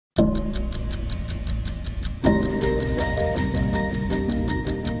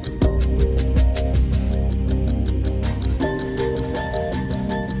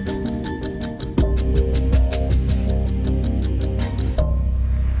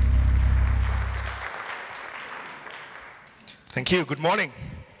Thank you. Good morning.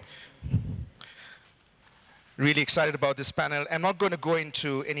 Really excited about this panel. I'm not going to go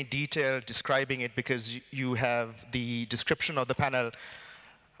into any detail describing it because you have the description of the panel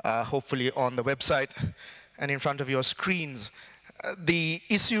hopefully on the website and in front of your screens. The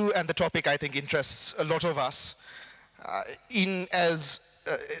issue and the topic, I think, interests a lot of us. As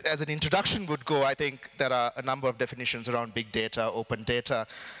an introduction would go, I think there are a number of definitions around big data, open data.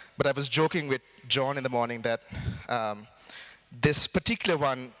 But I was joking with John in the morning that this particular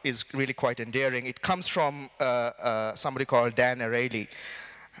one is really quite endearing. It comes from somebody called Dan Ariely.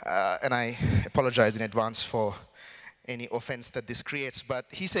 And I apologize in advance for any offense that this creates. But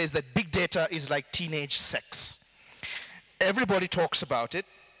he says that big data is like teenage sex. Everybody talks about it.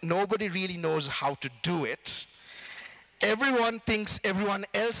 Nobody really knows how to do it. Everyone thinks everyone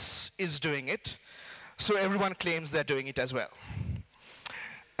else is doing it. So everyone claims they're doing it as well.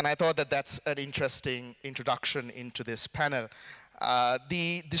 And I thought that that's an interesting introduction into this panel.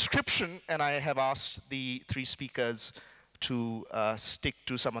 The description, and I have asked the three speakers to stick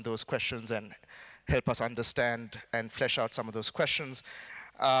to some of those questions and help us understand and flesh out some of those questions,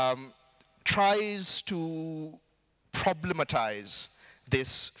 tries to problematize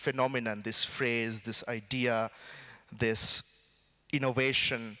this phenomenon, this phrase, this idea, this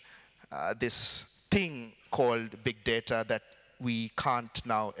innovation, this thing called big data that we can't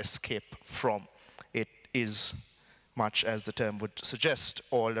now escape from. It is, much as the term would suggest,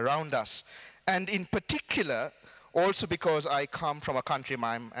 all around us. And in particular, also because I come from a country,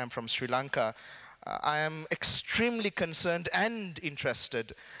 I'm from Sri Lanka, I am extremely concerned and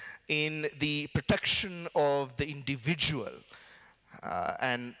interested in the protection of the individual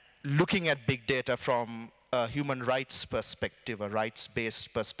and looking at big data from a human rights perspective, a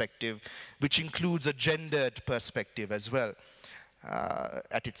rights-based perspective, which includes a gendered perspective as well.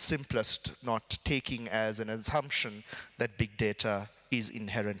 At its simplest, not taking as an assumption that big data is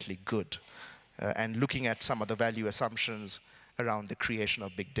inherently good, and looking at some of the value assumptions around the creation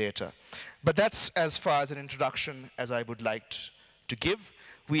of big data. But that's as far as an introduction as I would like to give.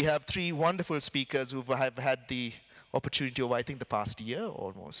 We have three wonderful speakers who have had the opportunity over, I think, the past year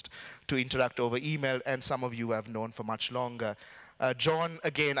almost, to interact over email, and some of you have known for much longer. John,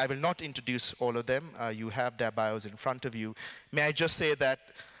 again, I will not introduce all of them. You have their bios in front of you. May I just say that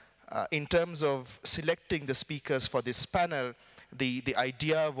in terms of selecting the speakers for this panel, the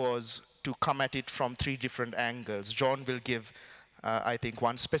idea was to come at it from three different angles. John will give, I think,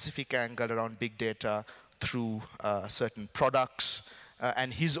 one specific angle around big data through certain products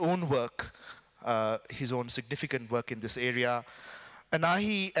and his own work, his own significant work in this area.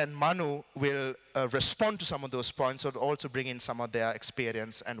 Anahi and Manu will respond to some of those points, but also bring in some of their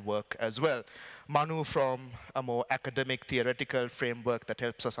experience and work as well. Manu from a more academic, theoretical framework that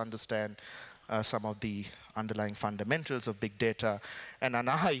helps us understand some of the underlying fundamentals of big data. And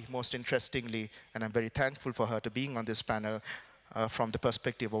Anahi, most interestingly, and I'm very thankful for her to being on this panel, from the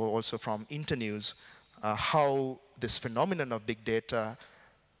perspective of also from Internews, how this phenomenon of big data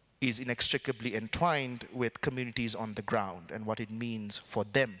is inextricably entwined with communities on the ground and what it means for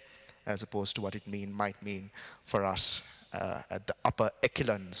them as opposed to what it might mean for us at the upper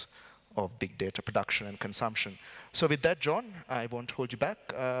echelons of big data production and consumption. So with that, John, I won't hold you back.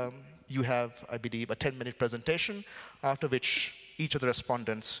 You have, I believe, a 10-minute presentation, after which each of the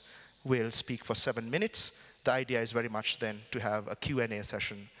respondents will speak for 7 minutes. The idea is very much then to have a Q&A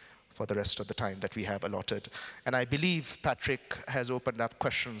session for the rest of the time that we have allotted. And I believe Patrick has opened up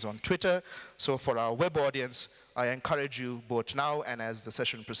questions on Twitter. So for our web audience, I encourage you both now and as the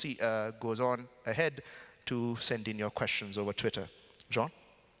session goes on ahead to send in your questions over Twitter. John?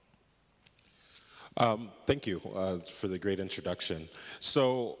 Thank you for the great introduction.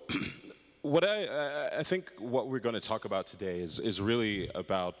 So what I think what we're going to talk about today is really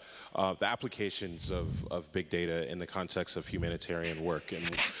about the applications of big data in the context of humanitarian work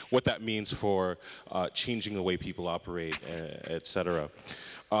and what that means for changing the way people operate, et cetera.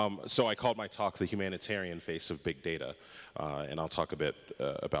 So I called my talk The Humanitarian Face of Big Data, and I'll talk a bit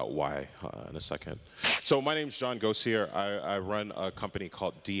about why in a second. So my name's John Gosier. I run a company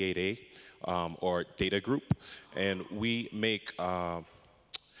called D8A, or Data Group, and we make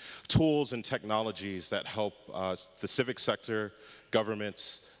tools and technologies that help the civic sector,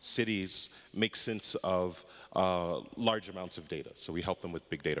 governments, cities make sense of large amounts of data. So we help them with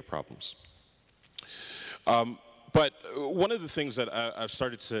big data problems. But one of the things that I've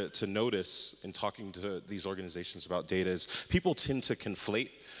started to notice in talking to these organizations about data is people tend to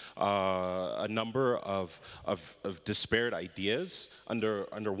conflate a number of disparate ideas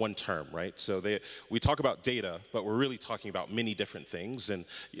under one term, right? So we talk about data, but we're really talking about many different things. And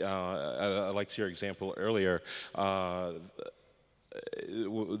I liked your example earlier.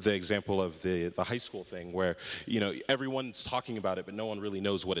 the example of the high school thing where, everyone's talking about it, but no one really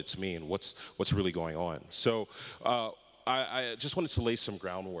knows what it's mean, what's really going on. So I just wanted to lay some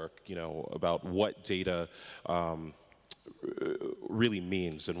groundwork, about what data really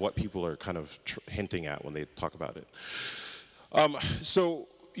means and what people are kind of hinting at when they talk about it. So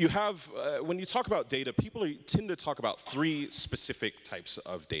you have, when you talk about data, people tend to talk about three specific types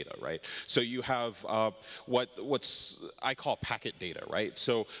of data, right? So you have what's I call packet data, right?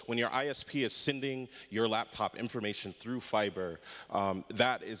 So when your ISP is sending your laptop information through fiber,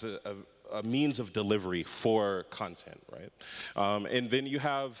 that is a means of delivery for content, right? And then you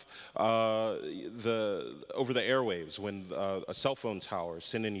have over the airwaves, when a cell phone tower is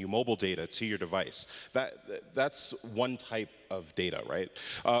sending you mobile data to your device. That's one type of data, right?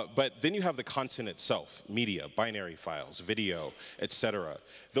 But then you have the content itself, media, binary files, video, etc.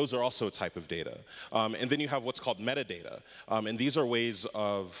 Those are also a type of data. And then you have what's called metadata. And these are ways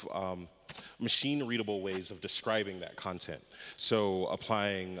of machine-readable ways of describing that content. So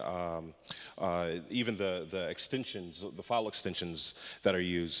applying even the extensions, the file extensions that are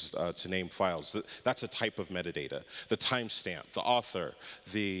used to name files, that's a type of metadata. The timestamp, the author,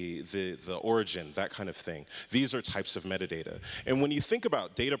 the origin, that kind of thing. These are types of metadata. And when you think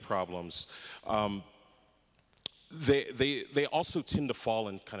about data problems, they also tend to fall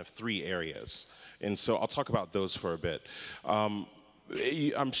in kind of three areas. And so I'll talk about those for a bit.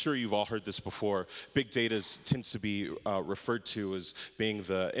 I'm sure you've all heard this before. Big data tends to be referred to as being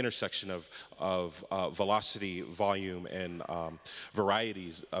the intersection of velocity, volume, and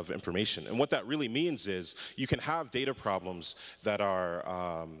varieties of information. And what that really means is you can have data problems that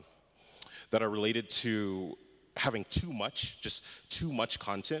are related to having just too much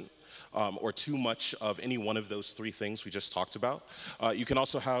content. Or too much of any one of those three things we just talked about. You can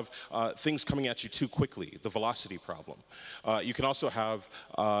also have things coming at you too quickly, the velocity problem. You can also have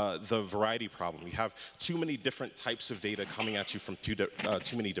the variety problem. You have too many different types of data coming at you from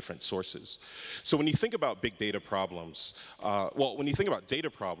too many different sources. So when you think about big data problems, when you think about data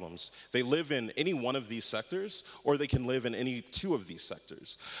problems, they live in any one of these sectors, or they can live in any two of these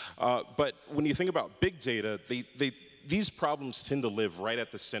sectors. But when you think about big data, these problems tend to live right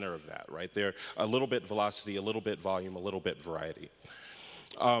at the center of that, right? They're a little bit velocity, a little bit volume, a little bit variety.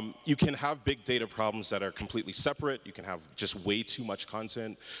 You can have big data problems that are completely separate. You can have just way too much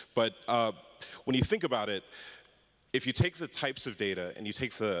content. But when you think about it, if you take the types of data and you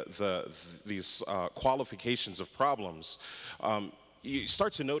take these qualifications of problems, you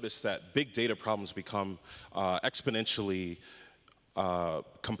start to notice that big data problems become exponentially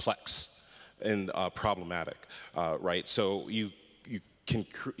complex and problematic, right? So you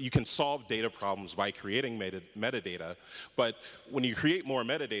can solve data problems by creating metadata, but when you create more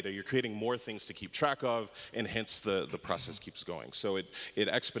metadata, you're creating more things to keep track of, and hence the process keeps going. So it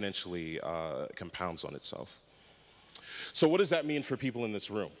exponentially compounds on itself. So what does that mean for people in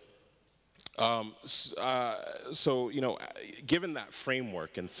this room? Given that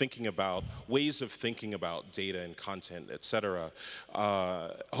framework and thinking about ways of thinking about data and content, et cetera,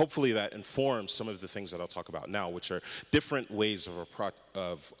 hopefully that informs some of the things that I'll talk about now, which are different ways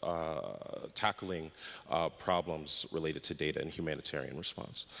of tackling problems related to data and humanitarian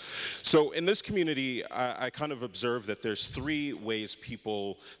response. So in this community, I kind of observe that there's three ways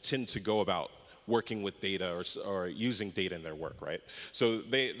people tend to go about working with data or using data in their work, right? So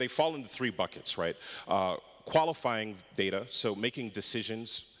they fall into three buckets, right? Qualifying data, so making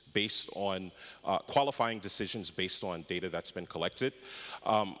decisions based on, qualifying decisions based on data that's been collected.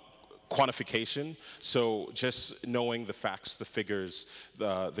 Quantification, so just knowing the facts, the figures,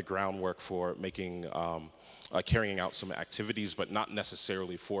 the groundwork for making, carrying out some activities, but not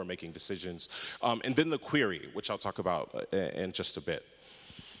necessarily for making decisions. And then the query, which I'll talk about in just a bit.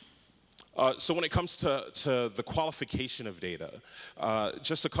 So when it comes to the qualification of data,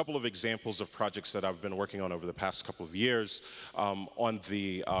 just a couple of examples of projects that I've been working on over the past couple of years. On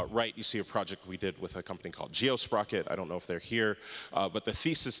the right, you see a project we did with a company called GeoSprocket. I don't know if they're here, but the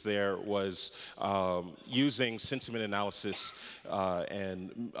thesis there was using sentiment analysis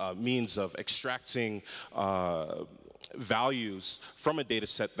and means of extracting values from a data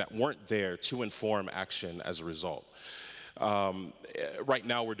set that weren't there to inform action as a result. Right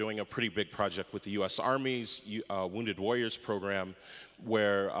now, we're doing a pretty big project with the U.S. Army's Wounded Warriors program,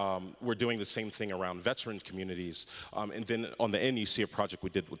 where we're doing the same thing around veteran communities. And then on the end, you see a project we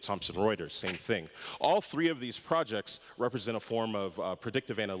did with Thomson Reuters, same thing. All three of these projects represent a form of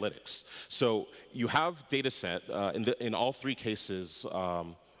predictive analytics. So you have data set, in all three cases,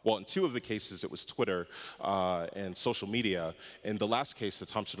 well, in 2 of the cases, it was Twitter and social media. In the last case, the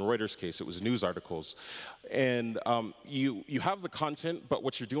Thomson Reuters case, it was news articles. And you have the content, but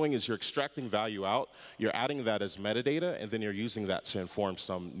what you're doing is you're extracting value out, you're adding that as metadata, and then you're using that to inform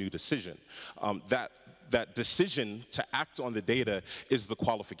some new decision. That decision to act on the data is the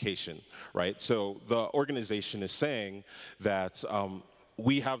qualification, right? So the organization is saying that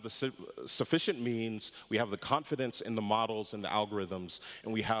we have the sufficient means, we have the confidence in the models and the algorithms,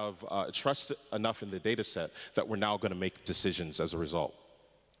 and we have trust enough in the data set that we're now going to make decisions as a result.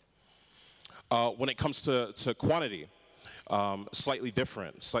 When it comes to quantity, slightly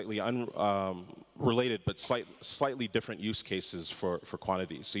different, slightly unrelated, but slightly different use cases for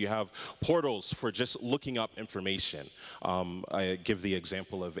quantity. So you have portals for just looking up information. I give the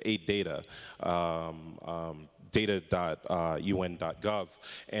example of 8data. data.un.gov,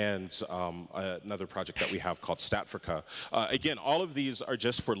 and another project that we have called Statfrica. Again, all of these are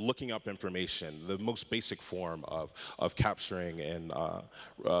just for looking up information, the most basic form of capturing and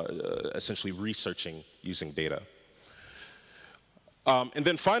essentially researching using data. And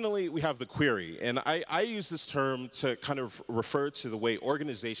then finally, we have the query. And I use this term to kind of refer to the way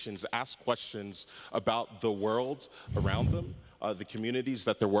organizations ask questions about the world around them, the communities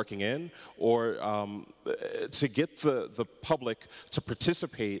that they're working in, or to get the public to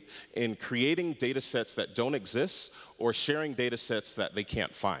participate in creating data sets that don't exist or sharing data sets that they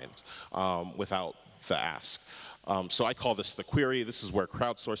can't find without the ask. So I call this the query. This is where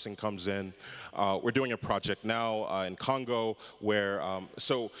crowdsourcing comes in. We're doing a project now in Congo where,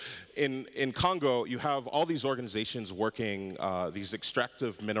 so in Congo, you have all these organizations working, these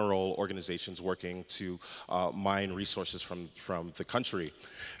extractive mineral organizations working to mine resources from the country.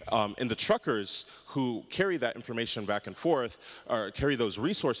 And the truckers who carry that information back and forth, or carry those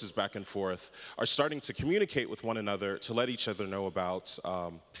resources back and forth, are starting to communicate with one another to let each other know about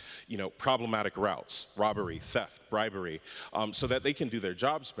you know, problematic routes, robbery, theft, bribery, so that they can do their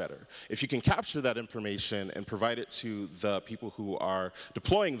jobs better. If you can capture that information and provide it to the people who are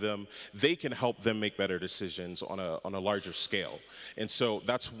deploying them, they can help them make better decisions on a larger scale. And so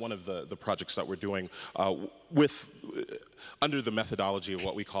that's one of the projects that we're doing under the methodology of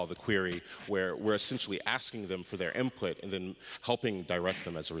what we call the query, where we're essentially asking them for their input and then helping direct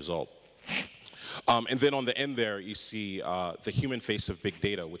them as a result. And then on the end there, you see the human face of big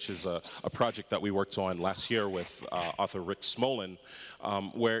data, which is a project that we worked on last year with author Rick Smolin,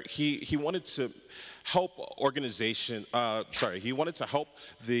 where he wanted to help he wanted to help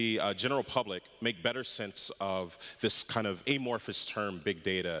the general public make better sense of this kind of amorphous term, big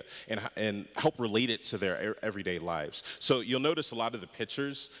data, and help relate it to their everyday lives. So you'll notice a lot of the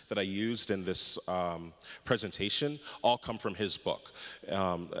pictures that I used in this presentation all come from his book.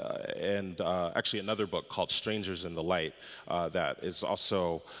 Actually another book called Strangers in the Light that is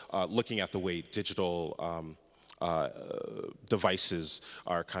also looking at the way digital devices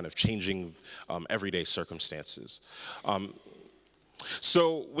are kind of changing everyday circumstances.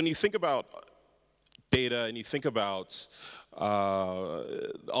 So when you think about data and you think about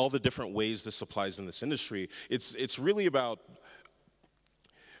all the different ways this applies in this industry, it's really about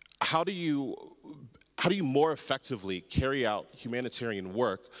how do you more effectively carry out humanitarian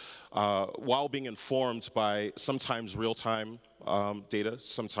work while being informed by sometimes real-time data,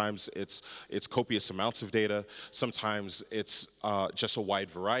 sometimes it's copious amounts of data, sometimes it's just a wide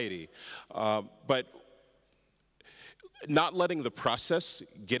variety. But not letting the process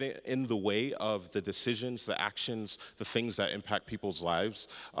get in the way of the decisions, the actions, the things that impact people's lives,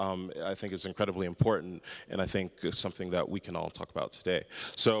 I think is incredibly important, and I think it's something that we can all talk about today.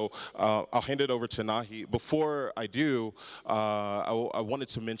 So I'll hand it over to Anahi. Before I do, I wanted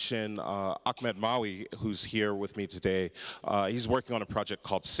to mention Ahmed Mawi, who's here with me today. He's working on a project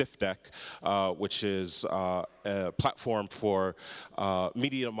called SIFDEC, which is a platform for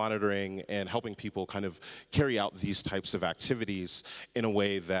media monitoring and helping people kind of carry out these types of activities in a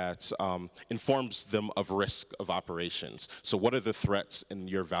way that informs them of risk of operations. So what are the threats in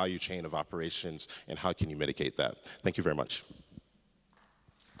your value chain of operations, and how can you mitigate that? Thank you very much.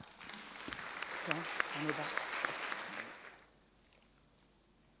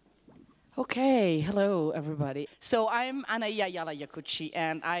 Okay, hello everybody. So I'm Anahi Ayala Iaccuci,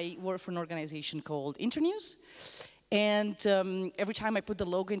 and I work for an organization called Internews. And every time I put the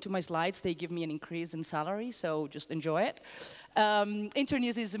logo into my slides, they give me an increase in salary, so just enjoy it.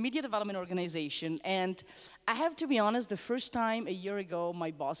 Internews is a media development organization, and I have to be honest, the first time a year ago,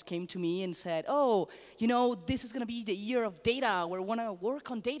 my boss came to me and said, oh, you know, this is gonna be the year of data, we wanna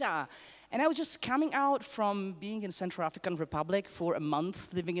work on data. And I was just coming out from being in Central African Republic for a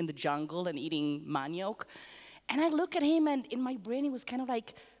month, living in the jungle and eating manioc. And I look at him, and in my brain, it was kind of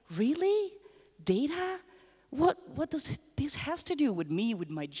like, really? Data? What does this has to do with me, with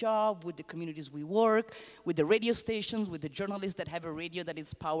my job, with the communities we work, with the radio stations, with the journalists that have a radio that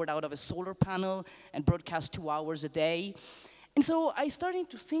is powered out of a solar panel and broadcast 2 hours a day? And so I started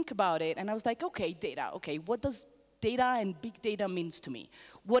to think about it, and I was like, okay, data, okay, what does data and big data means to me?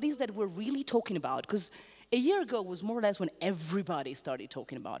 What is that we're really talking about? Because a year ago was more or less when everybody started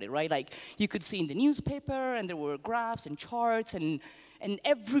talking about it, right? Like, you could see in the newspaper, and there were graphs and charts, and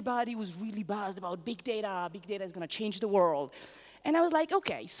everybody was really buzzed about big data. Big data is going to change the world. And I was like,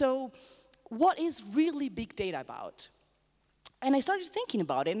 okay, so what is really big data about? And I started thinking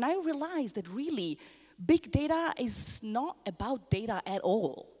about it, and I realized that really, big data is not about data at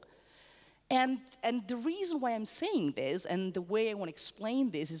all. And the reason why I'm saying this, and the way I want to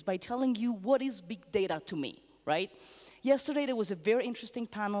explain this, is by telling you what is big data to me, right? Yesterday, there was a very interesting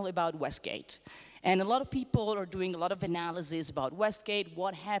panel about Westgate. And a lot of people are doing a lot of analysis about Westgate,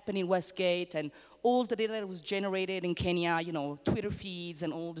 what happened in Westgate, and all the data that was generated in Kenya, you know, Twitter feeds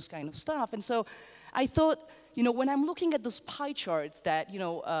and all this kind of stuff. And so I thought, you know, when I'm looking at those pie charts that, you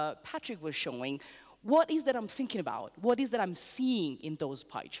know, Patrick was showing, what is that I'm thinking about? What is that I'm seeing in those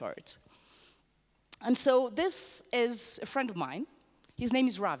pie charts? And so this is a friend of mine. His name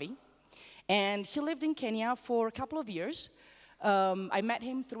is Ravi. And he lived in Kenya for a couple of years. I met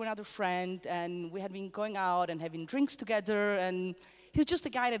him through another friend, and we had been going out and having drinks together, and he's just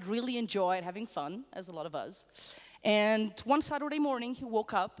a guy that really enjoyed having fun, as a lot of us. And one Saturday morning, he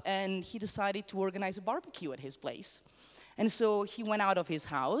woke up, and he decided to organize a barbecue at his place. And so he went out of his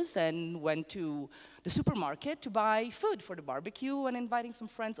house and went to the supermarket to buy food for the barbecue and inviting some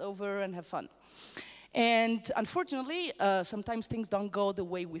friends over and have fun. And unfortunately, sometimes things don't go the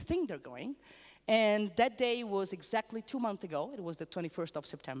way we think they're going. And that day was exactly 2 months ago. It was the 21st of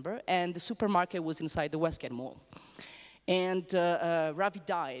September, and the supermarket was inside the Westgate Mall. And Ravi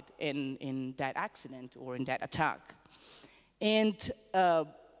died in that accident or in that attack. And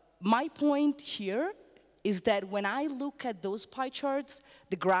my point here is that when I look at those pie charts,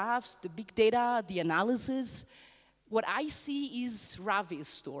 the graphs, the big data, the analysis, what I see is Ravi's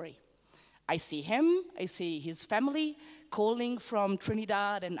story. I see him, I see his family calling from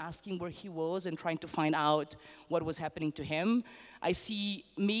Trinidad and asking where he was and trying to find out what was happening to him. I see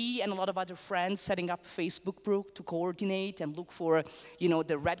me and a lot of other friends setting up a Facebook group to coordinate and look for, you know,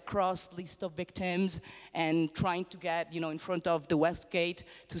 the Red Cross list of victims and trying to get, you know, in front of the Westgate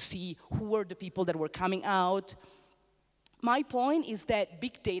to see who were the people that were coming out. My point is that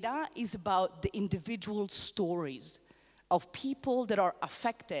big data is about the individual stories of people that are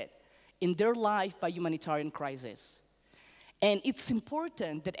affected in their life by humanitarian crisis. And it's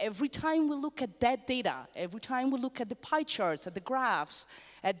important that every time we look at that data, every time we look at the pie charts, at the graphs,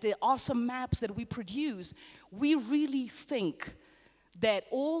 at the awesome maps that we produce, we really think that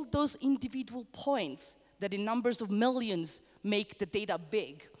all those individual points that in numbers of millions make the data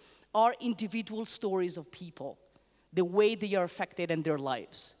big are individual stories of people, the way they are affected in their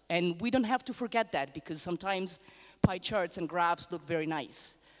lives. And we don't have to forget that, because sometimes pie charts and graphs look very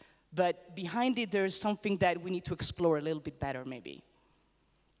nice. But behind it, there's something that we need to explore a little bit better, maybe.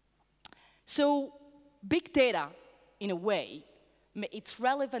 So big data, in a way, it's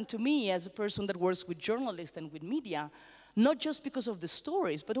relevant to me as a person that works with journalists and with media, not just because of the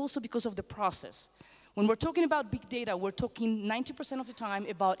stories, but also because of the process. When we're talking about big data, we're talking 90% of the time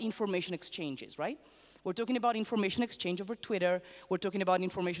about information exchanges, right? We're talking about information exchange over Twitter, we're talking about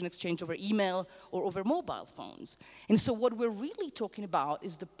information exchange over email or over mobile phones. And so what we're really talking about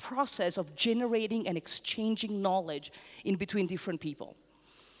is the process of generating and exchanging knowledge in between different people.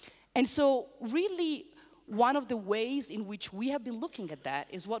 And so really, one of the ways in which we have been looking at that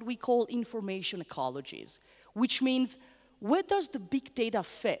is what we call information ecologies, which means where does the big data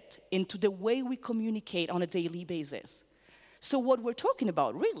fit into the way we communicate on a daily basis? So what we're talking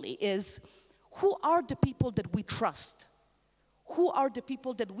about really is, who are the people that we trust? Who are the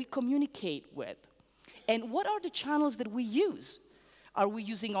people that we communicate with? And what are the channels that we use? Are we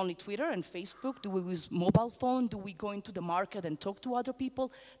using only Twitter and Facebook? Do we use mobile phone? Do we go into the market and talk to other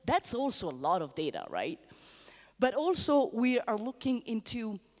people? That's also a lot of data, right? But also we are looking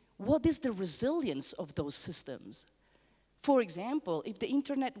into what is the resilience of those systems. For example, if the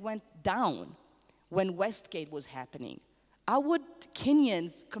internet went down when Westgate was happening, how would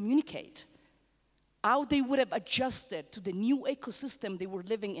Kenyans communicate? How they would have adjusted to the new ecosystem they were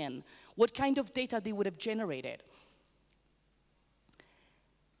living in, what kind of data they would have generated.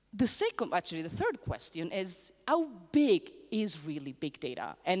 The third question is, how big is really big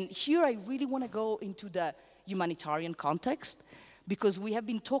data? And here I really want to go into the humanitarian context, because we have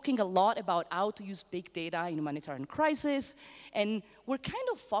been talking a lot about how to use big data in humanitarian crisis, and we're kind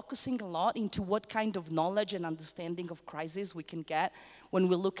of focusing a lot into what kind of knowledge and understanding of crisis we can get when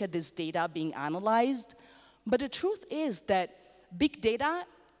we look at this data being analyzed. But the truth is that big data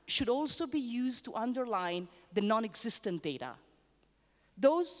should also be used to underline the non-existent data.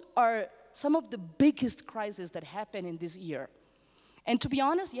 Those are some of the biggest crises that happen in this year. And to be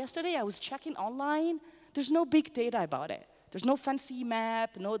honest, yesterday I was checking online, there's no big data about it. There's no fancy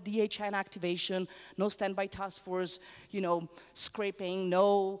map, no DHN activation, no standby task force, scraping,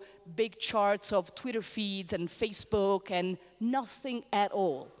 no big charts of Twitter feeds and Facebook, and nothing at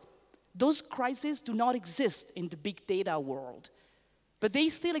all. Those crises do not exist in the big data world. But they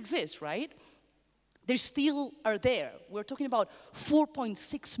still exist, right? They still are there. We're talking about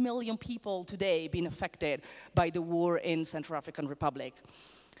 4.6 million people today being affected by the war in Central African Republic.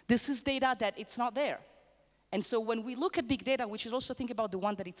 This is data that it's not there. And so when we look at big data, we should also think about the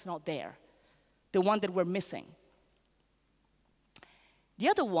one that it's not there, the one that we're missing. The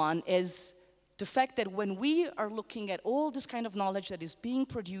other one is the fact that when we are looking at all this kind of knowledge that is being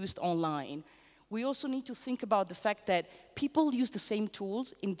produced online, we also need to think about the fact that people use the same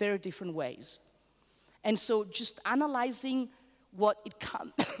tools in very different ways. And so just analyzing what it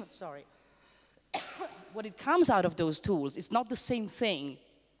what it comes out of those tools is not the same thing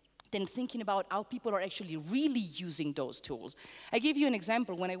than thinking about how people are actually really using those tools. I give you an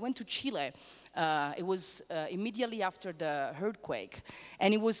example. When I went to Chile, it was immediately after the earthquake.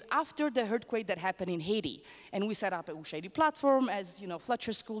 And it was after the earthquake that happened in Haiti. And we set up a Ushahidi platform, as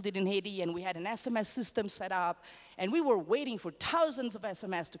Fletcher School did in Haiti, and we had an SMS system set up. And we were waiting for thousands of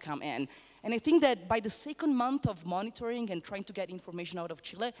SMS to come in. And I think that by the second month of monitoring and trying to get information out of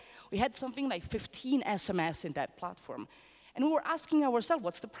Chile, we had something like 15 SMS in that platform. And we were asking ourselves,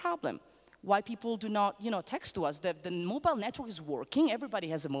 what's the problem? Why people do not, text to us? The mobile network is working. Everybody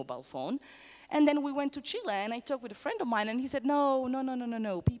has a mobile phone. And then we went to Chile, and I talked with a friend of mine, and he said,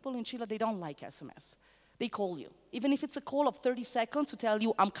 no. People in Chile, they don't like SMS. They call you. Even if it's a call of 30 seconds to tell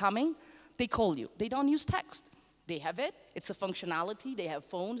you, I'm coming, they call you. They don't use text. They have it. It's a functionality. They have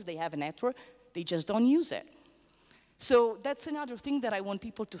phones. They have a network. They just don't use it. So that's another thing that I want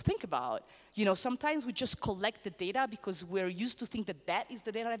people to think about. Sometimes we just collect the data because we're used to think that that is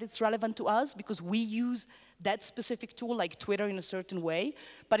the data that's relevant to us because we use that specific tool like Twitter in a certain way.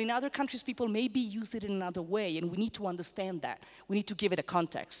 But in other countries, people maybe use it in another way, and we need to understand that. We need to give it a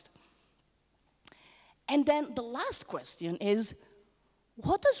context. And then the last question is,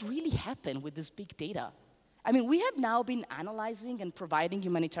 what does really happen with this big data? I mean, we have now been analyzing and providing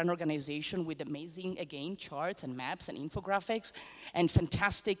humanitarian organization with amazing, again, charts and maps and infographics and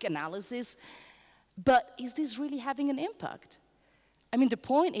fantastic analysis. But is this really having an impact? I mean, the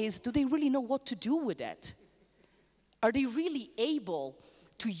point is, do they really know what to do with it? Are they really able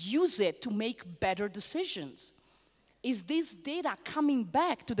to use it to make better decisions? Is this data coming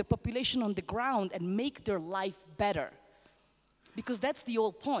back to the population on the ground and make their life better? Because that's the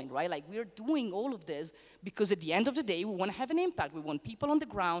whole point, right? Like, we're doing all of this because at the end of the day, we want to have an impact. We want people on the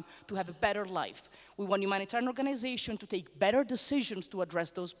ground to have a better life. We want humanitarian organizations to take better decisions to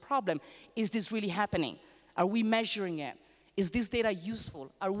address those problems. Is this really happening? Are we measuring it? Is this data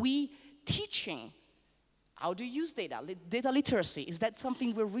useful? Are we teaching how to use data? Data literacy, is that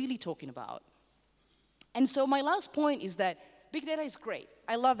something we're really talking about? And so my last point is that big data is great.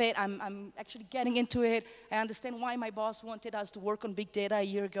 I love it. I'm actually getting into it. I understand why my boss wanted us to work on big data a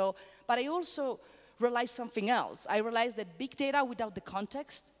year ago. But I also realized something else. I realized that big data without the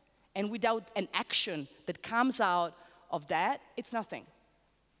context and without an action that comes out of that, it's nothing.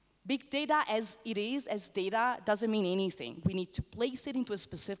 Big data as it is, as data, doesn't mean anything. We need to place it into a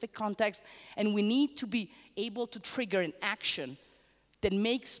specific context, and we need to be able to trigger an action that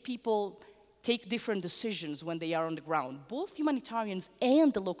makes people take different decisions when they are on the ground, both humanitarians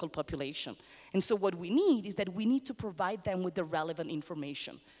and the local population. And so what we need is that we need to provide them with the relevant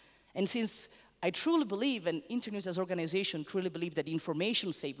information. And since I truly believe, and Internews as an organization truly believe that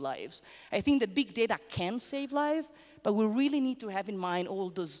information saves lives, I think that big data can save lives, but we really need to have in mind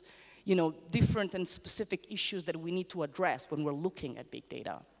all those different and specific issues that we need to address when we're looking at big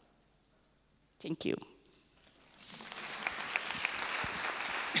data. Thank you.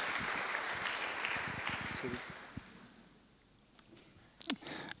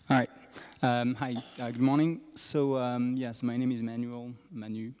 All right. Hi. Good morning. So yes, my name is Emmanuel,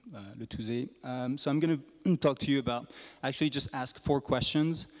 Letouzé. So I'm going to talk to you about, actually just ask 4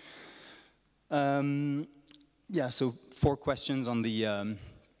 questions. So 4 questions on the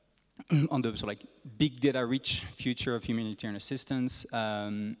on the sort of like big data rich future of humanitarian assistance.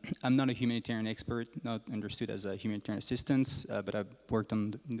 I'm not a humanitarian expert, not understood as a humanitarian assistance, but I've worked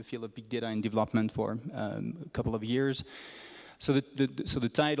in the field of big data and development for a couple of years. So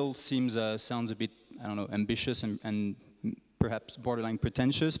the title sounds a bit, I don't know, ambitious and perhaps borderline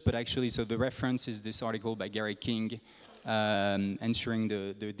pretentious, but actually, so the reference is this article by Gary King, Ensuring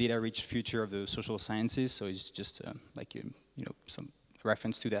the Data-Rich Future of the Social Sciences. So it's just like some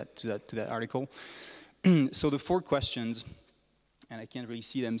reference to that article. So the 4 questions, and I can't really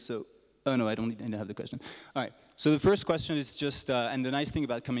see them, so oh no, I don't have the question. All right, so the first question is just, and the nice thing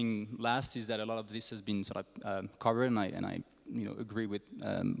about coming last is that a lot of this has been sort of covered, and I agree with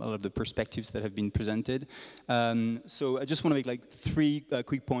a lot of the perspectives that have been presented. So I just want to make like 3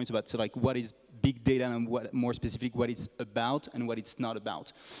 quick points about like what is big data and what, more specific, what it's about and what it's not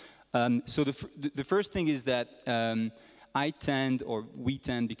about. So the first thing is that we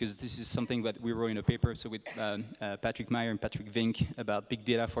tend, because this is something that we wrote in a paper, so with Patrick Meyer and Patrick Vink about big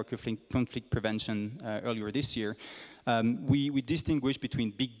data for conflict prevention earlier this year. We distinguish between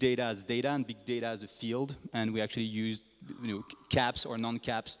big data as data and big data as a field, and we actually used caps or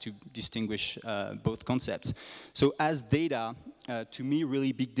non-caps to distinguish both concepts. So as data, to me,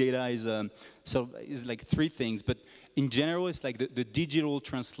 really big data is like 3 things, but in general, it's like the digital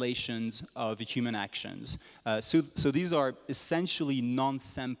translations of human actions. So these are essentially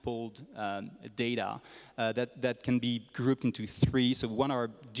non-sampled data that can be grouped into 3. So one are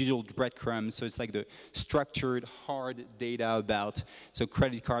digital breadcrumbs, so it's like the structured, hard data about, so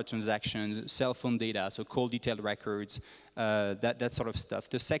credit card transactions, cell phone data, so call detailed records, that sort of stuff.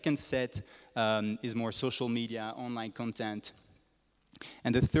 The second set is more social media, online content.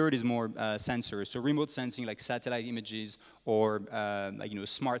 And the third is more sensors, so remote sensing like satellite images or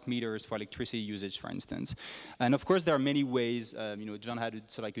smart meters for electricity usage, for instance. And of course, there are many ways. John had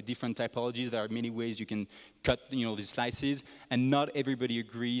like a different typology. There are many ways you can cut these slices, and not everybody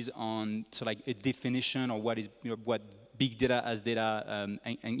agrees on like a definition or what is what big data as data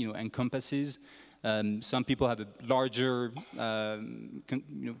encompasses. Some people have a larger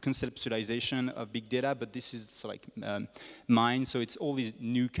conceptualization of big data, but this is mine. So it's all these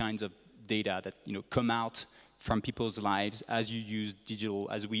new kinds of data that come out from people's lives as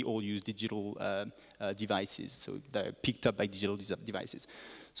we all use digital devices. So they're picked up by digital devices.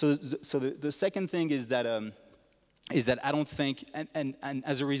 So the second thing is that I don't think, and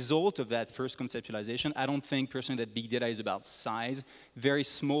as a result of that first conceptualization, I don't think personally that big data is about size. Very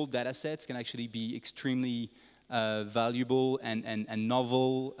small data sets can actually be extremely valuable and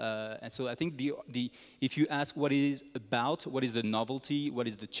novel. And so I think if you ask what it is about, what is the novelty, what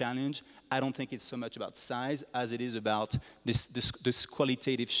is the challenge, I don't think it's so much about size as it is about this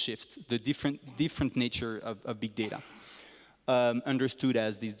qualitative shift, the different nature of big data, understood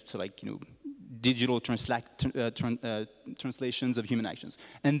as these digital translations of human actions.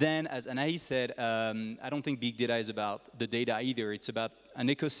 And then, as Anahi said, I don't think big data is about the data either. It's about an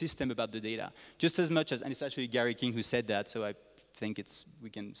ecosystem about the data. Just as much as, and it's actually Gary King who said that, so I think we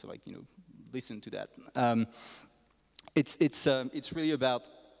can listen to that. It's really about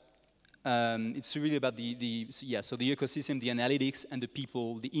the ecosystem, the analytics, and the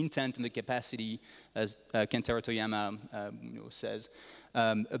people, the intent and the capacity, as Kentaro Toyama says,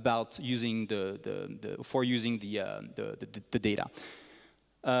 about using the data.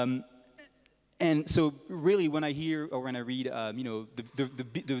 And so really when I hear or when I read,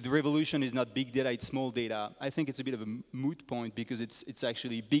 the revolution is not big data, it's small data, I think it's a bit of a moot point, because it's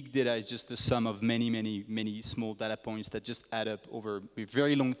actually big data is just the sum of many small data points that just add up over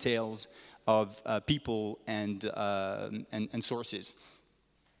very long tails of people and sources.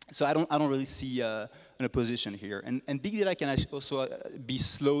 So I don't really see an opposition here. And big data can also be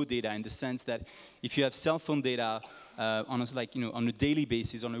slow data, in the sense that if you have cell phone data on a daily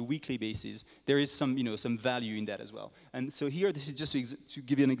basis, on a weekly basis, there is some value in that as well. And so here, this is just to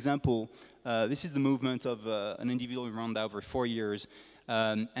give you an example. This is the movement of an individual in Rwanda over 4 years,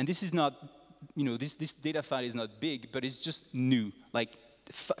 and this is not, this data file is not big, but it's just new. Like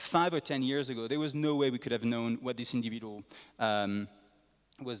 5 or 10 years ago, there was no way we could have known what this individual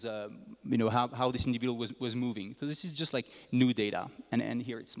was, how this individual was moving. So this is just like new data, and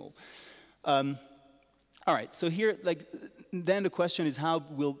here it's small. All right, so here, then the question is, how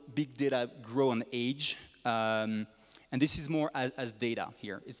will big data grow on age? And this is more as data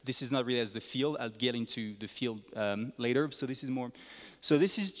here. This is not really as the field. I'll get into the field later. So this is more. So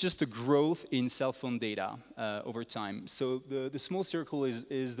this is just the growth in cell phone data over time. So the small circle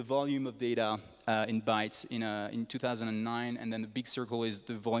is the volume of data in bytes in 2009, and then the big circle is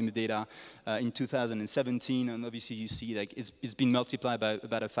the volume of data in 2017, and obviously you see like it's been multiplied by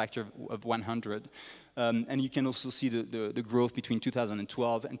about a factor of 100. And you can also see the growth between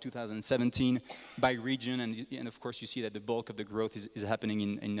 2012 and 2017 by region, and of course you see that the bulk of the growth is happening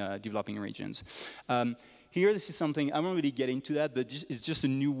in developing regions. Here, this is something, I won't really get into that, but it's just a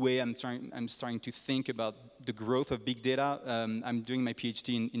new way I'm starting to think about the growth of big data. I'm doing my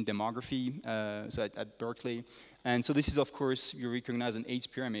PhD in demography, so at Berkeley. And so this is, of course, you recognize an age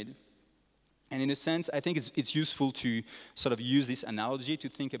pyramid. And in a sense, I think it's useful to sort of use this analogy to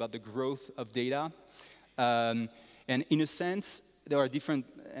think about the growth of data. And in a sense, there are different,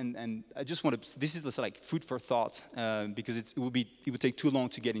 and I just want to, this is just like food for thought, because it would take too long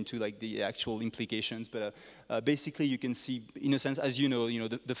to get into like the actual implications, but basically you can see, in a sense, as you know,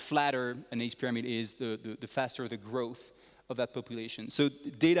 the flatter an age pyramid is, the faster the growth of that population. So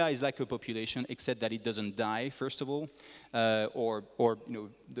data is like a population, except that it doesn't die, first of all, or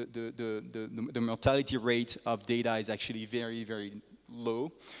the mortality rate of data is actually very, very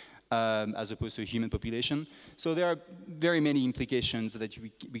low. As opposed to a human population. So there are very many implications that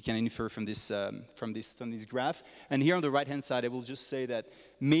we can infer from this graph. And here on the right-hand side, I will just say that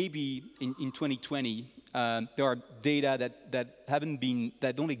maybe in 2020, there are data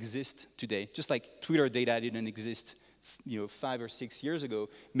that don't exist today. Just like Twitter data didn't exist 5 or 6 years ago,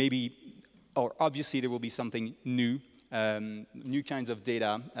 maybe, or obviously there will be something new, new kinds of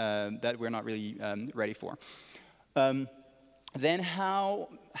data that we're not really ready for. Then how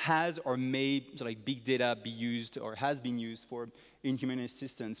has or may big data be used or has been used for in human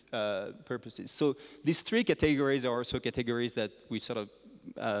assistance purposes? So these three categories are also categories that we sort of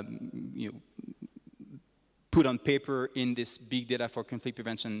put on paper in this big data for conflict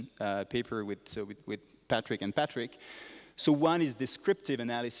prevention paper with Patrick and Patrick. So one is descriptive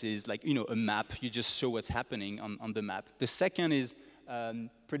analysis, like a map. You just show what's happening on the map. The second is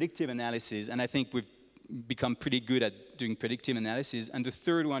predictive analysis, and I think we've become pretty good at doing predictive analysis. And the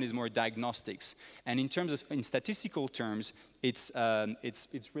third one is more diagnostics. And in statistical terms, it's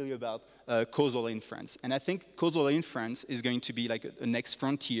really about causal inference. And I think causal inference is going to be like a next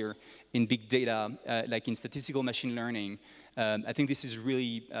frontier in big data, like in statistical machine learning. I think this is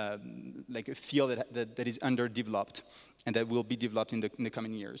really like a field that is underdeveloped and that will be developed in the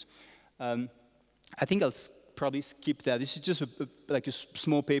coming years. I think I'll probably skip that. This is just like a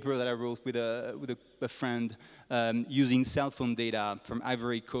small paper that I wrote with a friend using cell phone data from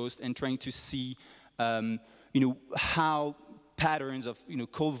Ivory Coast and trying to see, how patterns of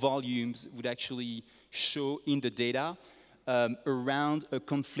call volumes would actually show in the data around a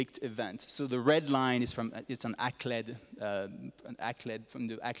conflict event. So the red line is it's an ACLED from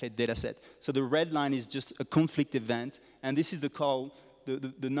the ACLED dataset. So the red line is just a conflict event, and this is the call,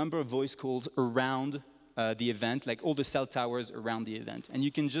 the number of voice calls around the event, like all the cell towers around the event. And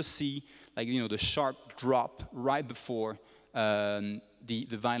you can just see, like, the sharp drop right before the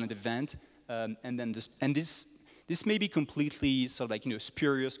violent event. And then this may be completely sort of like,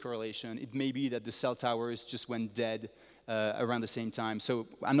 spurious correlation. It may be that the cell towers just went dead around the same time. So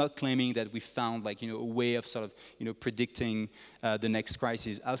I'm not claiming that we found like, a way of sort of, predicting the next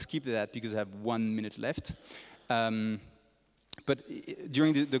crisis. I'll skip that because I have 1 minute left. But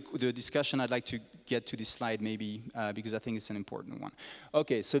during the discussion, I'd like to get to this slide maybe, because I think it's an important one.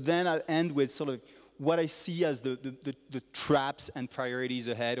 Okay, so then I'll end with sort of what I see as the traps and priorities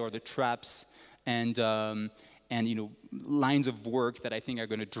ahead, or the traps and lines of work that I think are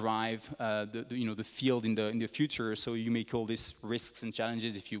going to drive the field in the future. So you may call this risks and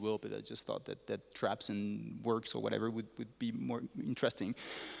challenges, if you will, but I just thought that traps and works or whatever would be more interesting.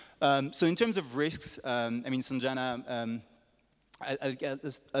 So in terms of risks, Sanjana,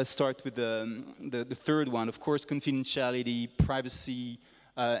 I'll start with the third one. Of course, confidentiality, privacy,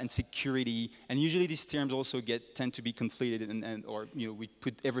 and security. And usually these terms also tend to be conflated, or we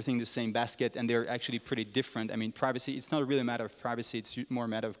put everything in the same basket, and they're actually pretty different. I mean, privacy, it's not really a matter of privacy, it's more a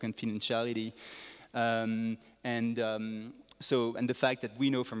matter of confidentiality. And the fact that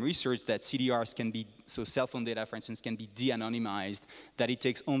we know from research that CDRs can be, so cell phone data, for instance, can be de-anonymized, that it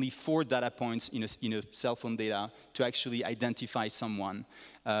takes only 4 data points in a cell phone data to actually identify someone.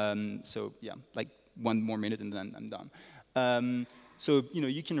 So yeah, like 1 more minute and then I'm done. So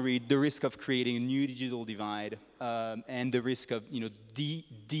you can read the risk of creating a new digital divide, and the risk of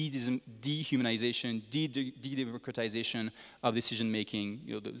dehumanization, de-democratization of decision making.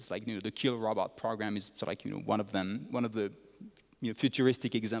 The Kill Robot program is sort of like one of them, one of the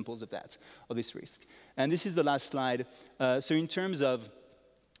futuristic examples of that, of this risk. And this is the last slide. So in terms of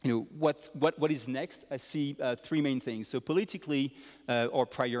what is next, I see three main things. So politically, or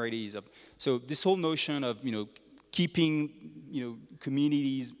priorities. So this whole notion of keeping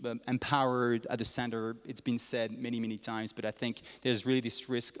communities empowered at the center, it's been said many, many times, but I think there's really this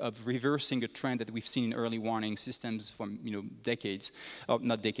risk of reversing a trend that we've seen in early warning systems from decades, or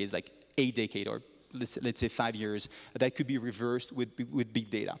not decades, like a decade or let's say 5 years, that could be reversed with big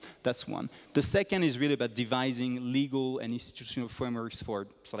data. That's one. The second is really about devising legal and institutional frameworks for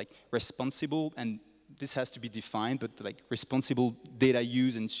like responsible, and this has to be defined, but like responsible data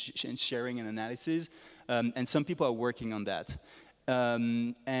use and sharing and analysis. And some people are working on that.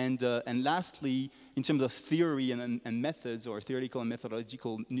 And lastly, in terms of theory and methods, or theoretical and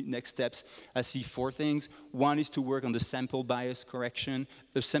methodological next steps, I see four things. One is to work on the sample bias correction.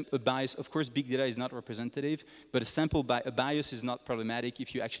 A bias, of course, big data is not representative, but a bias is not problematic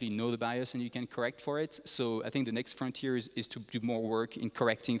if you actually know the bias and you can correct for it. So I think the next frontier is to do more work in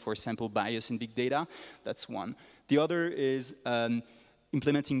correcting for sample bias in big data. That's one. The other is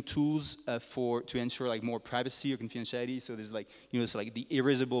implementing tools to ensure like more privacy or confidentiality. So there's like so like the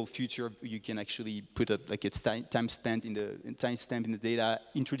erasable future. You can actually put like a timestamp in the data,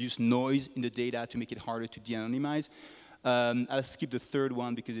 introduce noise in the data to make it harder to de-anonymize. I'll skip the third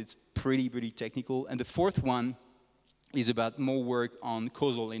one because it's pretty technical. And the fourth one is about more work on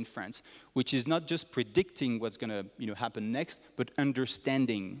causal inference, which is not just predicting what's going to happen next, but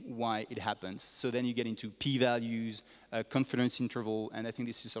understanding why it happens. So then you get into p-values, confidence interval, and I think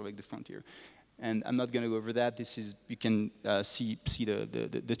this is sort of like the frontier. And I'm not going to go over that. This is, you can see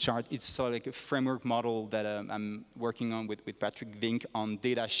the chart. It's sort of like a framework model that I'm working on with Patrick Vink on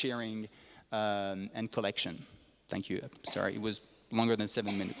data sharing and collection. Thank you. Sorry, it was longer than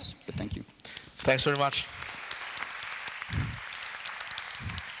 7 minutes, but thank you. Thanks very much.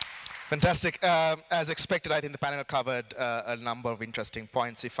 Fantastic. As expected, I think the panel covered a number of interesting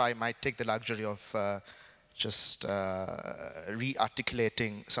points. If I might take the luxury of just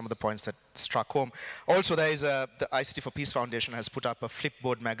re-articulating some of the points that struck home. Also, there is the ICT for Peace Foundation has put up a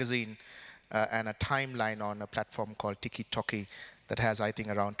Flipboard magazine and a timeline on a platform called Tiki that has, I think,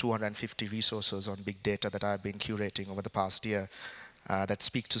 around 250 resources on big data that I've been curating over the past year. That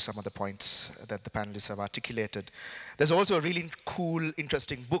speak to some of the points that the panelists have articulated. There's also a really cool,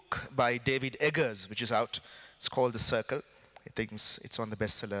 interesting book by David Eggers, which is out. It's called The Circle. I think it's on the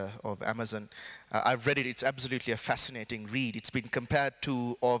bestseller of Amazon. I've read it. It's absolutely a fascinating read. It's been compared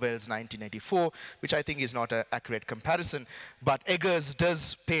to Orwell's 1984, which I think is not an accurate comparison. But Eggers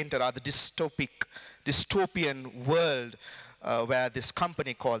does paint a rather dystopian world where this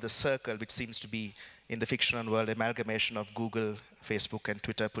company called The Circle, which seems to be in the fictional world, amalgamation of Google, Facebook, and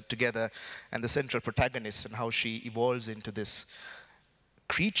Twitter put together, and the central protagonist and how she evolves into this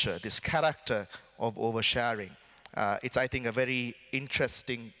creature, this character of oversharing. It's, I think, a very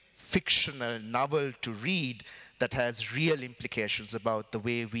interesting fictional novel to read that has real implications about the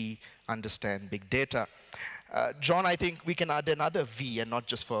way we understand big data. John, I think we can add another V, and not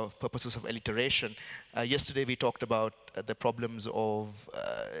just for purposes of alliteration. Yesterday we talked about the problems of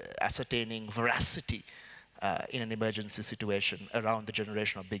ascertaining veracity in an emergency situation around the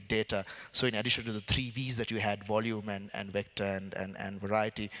generation of big data. So in addition to the 3 V's that you had, volume and vector and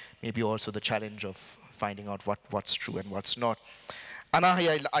variety, maybe also the challenge of finding out what's true and what's not.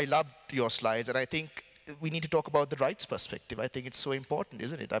 Anahi, I loved your slides, and I think we need to talk about the rights perspective. I think it's so important,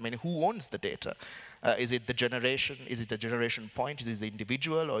 isn't it? I mean, who owns the data? Is it the generation? Is it a generation point? Is it the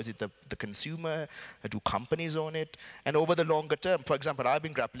individual, or is it the consumer? Do companies own it? And over the longer term, for example, I've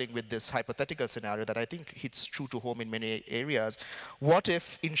been grappling with this hypothetical scenario that I think hits true to home in many areas. What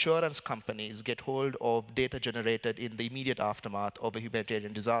if insurance companies get hold of data generated in the immediate aftermath of a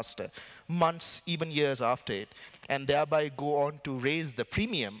humanitarian disaster, months, even years after it, and thereby go on to raise the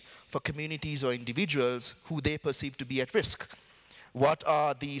premium for communities or individuals who they perceive to be at risk? What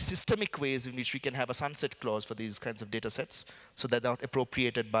are the systemic ways in which we can have a sunset clause for these kinds of data sets so that they're not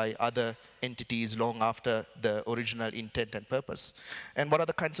appropriated by other entities long after the original intent and purpose? And what are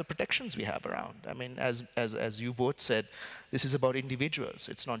the kinds of protections we have around? I mean, as you both said, this is about individuals.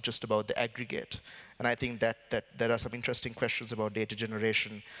 It's not just about the aggregate. And I think that there are some interesting questions about data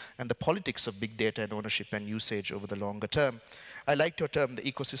generation and the politics of big data and ownership and usage over the longer term. I like your term, the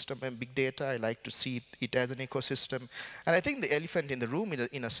ecosystem and big data. I like to see it as an ecosystem. And I think the elephant in the room,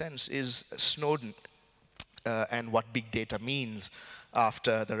 in a sense, is Snowden and what big data means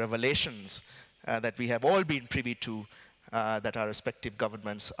after the revelations that we have all been privy to, that our respective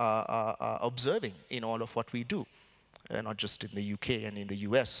governments are observing in all of what we do. not just in the UK and in the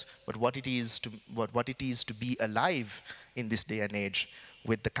US, but what it is to be alive in this day and age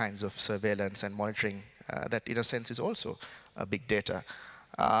with the kinds of surveillance and monitoring that, in a sense, is also big data.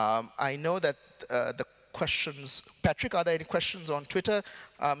 I know that the questions, Patrick, are there any questions on Twitter?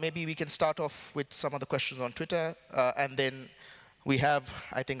 Maybe we can start off with some of the questions on Twitter, and then we have,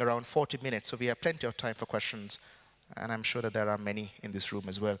 I think, around 40 minutes, so we have plenty of time for questions, and I'm sure that there are many in this room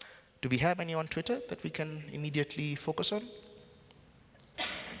as well. Do we have any on Twitter that we can immediately focus on?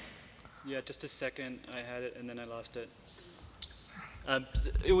 Yeah, just a second. I had it and then I lost it.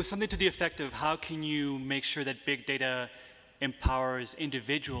 It was something to the effect of how can you make sure that big data empowers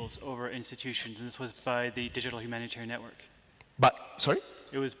individuals over institutions, and this was by the Digital Humanitarian Network. But, sorry?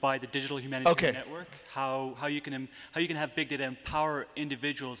 It was by the Digital Humanitarian Network, how you can have big data empower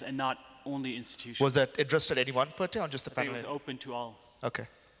individuals and not only institutions. Was that addressed at anyone per se, or just the panel? It was open to all. Okay.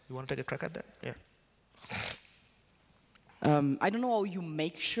 You want to take a crack at that? Yeah. I don't know how you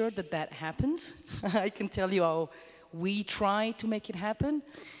make sure that that happens. I can tell you how we try to make it happen.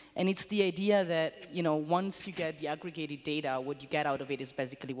 And it's the idea that, you know, once you get the aggregated data, what you get out of it is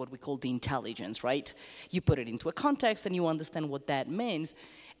basically what we call the intelligence, right? You put it into a context and you understand what that means.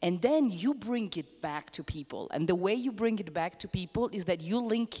 And then you bring it back to people. And the way you bring it back to people is that you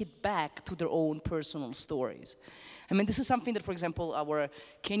link it back to their own personal stories. I mean, this is something that, for example, our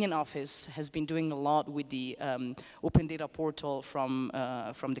Kenyan office has been doing a lot with the open data portal from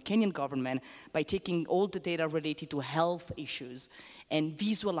the Kenyan government by taking all the data related to health issues and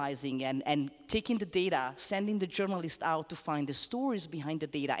visualizing and taking the data, sending the journalist out to find the stories behind the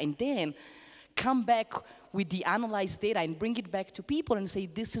data, and then come back with the analyzed data and bring it back to people and say,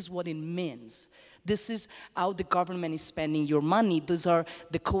 this is what it means. This is how the government is spending your money. Those are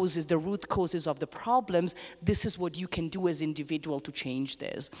the causes, the root causes of the problems. This is what you can do as individual to change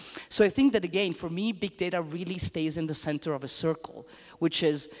this. So I think that, again, for me, big data really stays in the center of a circle, which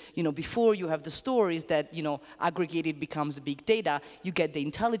is, you know, before you have the stories that, you know, aggregated becomes big data, you get the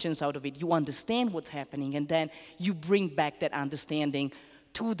intelligence out of it, you understand what's happening, and then you bring back that understanding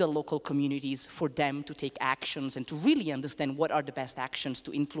to the local communities for them to take actions and to really understand what are the best actions to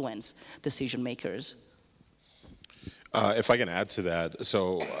influence decision makers. If I can add to that,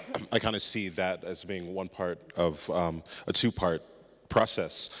 so I kind of see that as being one part of a two-part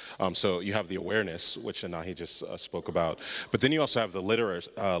process. So you have the awareness, which Anahi just spoke about, but then you also have the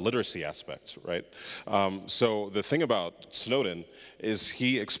literacy aspect, right? So the thing about Snowden is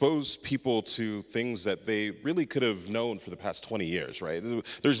he exposed people to things that they really could have known for the past 20 years, right?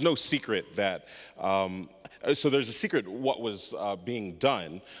 There's no secret that, so there's a secret what was being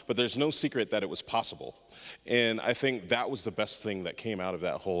done, but there's no secret that it was possible. And I think that was the best thing that came out of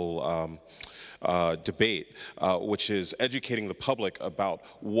that whole debate, which is educating the public about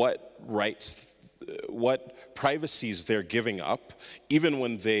what rights, what privacies they're giving up, even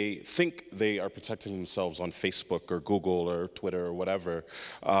when they think they are protecting themselves on Facebook or Google or Twitter or whatever,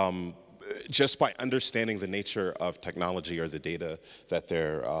 just by understanding the nature of technology or the data that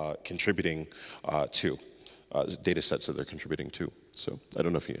they're contributing to, data sets that they're contributing to. So I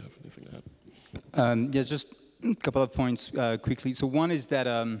don't know if you have anything to add. Yeah, just a couple of points quickly. So one is that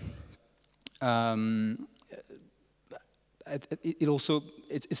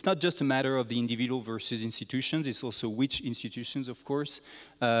it's not just a matter of the individual versus institutions, it's also which institutions, of course.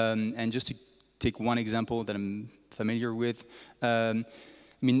 And just to take one example that I'm familiar with, I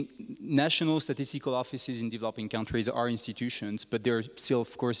mean, national statistical offices in developing countries are institutions, but they're still,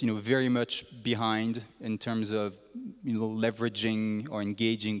 of course, you know, very much behind in terms of, you know, leveraging or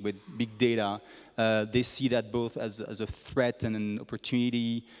engaging with big data. They see that both as a threat and an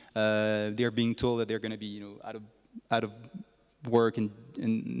opportunity. They're being told that they're going to be, you know, out of work and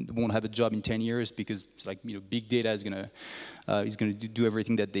won't have a job in 10 years because, like, you know, big data is going to do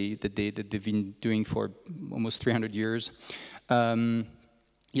everything that they've been doing for almost 300 years.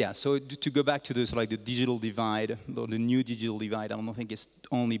 Yeah, so to go back to this, like the digital divide, or the new digital divide, I don't think it's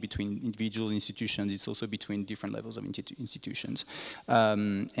only between individual institutions; it's also between different levels of institutions.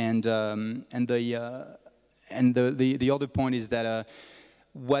 And the other point is that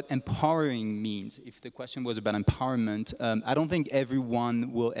what empowering means. If the question was about empowerment, I don't think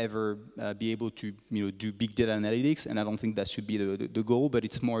everyone will ever be able to, you know, do big data analytics, and I don't think that should be the goal. But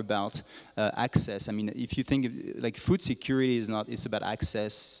it's more about access. I mean, if you think like food security is not, it's about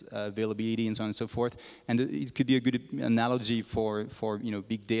access, availability, and so on and so forth. And it could be a good analogy for you know,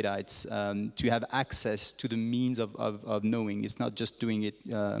 big data. It's to have access to the means of knowing. It's not just doing it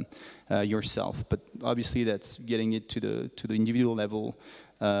yourself, but obviously that's getting it to the individual level.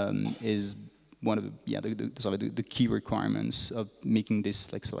 Is one of the key requirements of making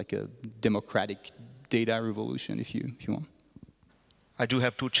this like a democratic data revolution, if you want. I do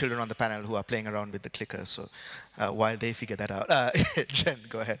have 2 children on the panel who are playing around with the clicker, so while they figure that out. Jen,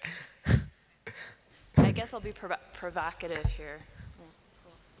 go ahead. I guess I'll be provocative here.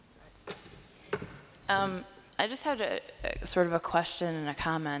 I just had a sort of a question and a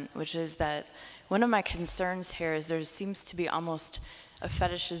comment, which is that one of my concerns here is there seems to be almost a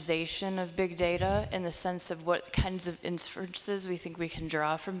fetishization of big data in the sense of what kinds of inferences we think we can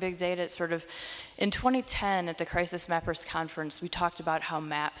draw from big data. It's sort of, in 2010 at the Crisis Mappers Conference, we talked about how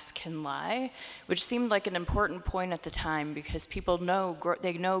maps can lie, which seemed like an important point at the time because people know,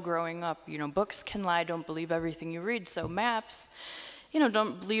 they know growing up, you know, books can lie, don't believe everything you read, so maps, you know,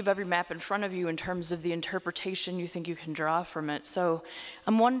 don't believe every map in front of you in terms of the interpretation you think you can draw from it. So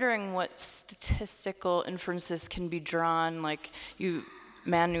I'm wondering what statistical inferences can be drawn, like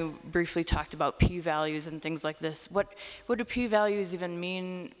Manu briefly talked about p-values and things like this. What do p-values even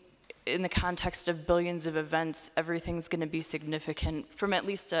mean in the context of billions of events? Everything's gonna be significant from at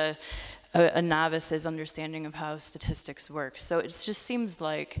least a novice's understanding of how statistics work. So it just seems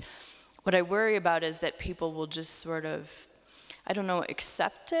like what I worry about is that people will just sort of, I don't know,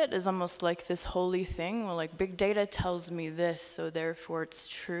 accept it as almost like this holy thing. Well, like big data tells me this, so therefore it's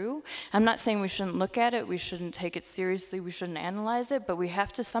true. I'm not saying we shouldn't look at it, we shouldn't take it seriously, we shouldn't analyze it, but we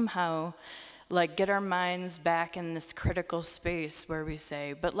have to somehow like get our minds back in this critical space where we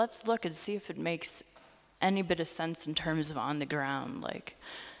say, but let's look and see if it makes any bit of sense in terms of on the ground, like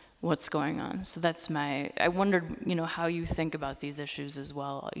what's going on. So that's I wondered, you know, how you think about these issues as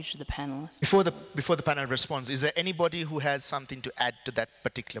well, each of the panelists. Before the panel responds, is there anybody who has something to add to that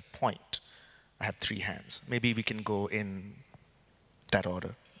particular point? I have 3 hands. Maybe we can go in that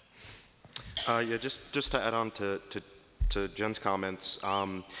order. Yeah, just to add on to Jen's comments,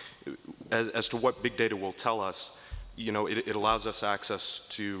 as to what big data will tell us, you know, it allows us access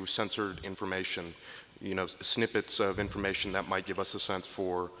to censored information, you know, snippets of information that might give us a sense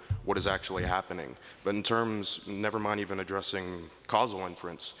for what is actually happening. But in terms, never mind even addressing causal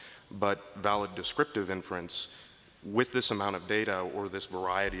inference, but valid descriptive inference, with this amount of data or this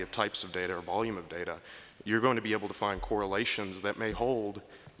variety of types of data or volume of data, you're going to be able to find correlations that may hold,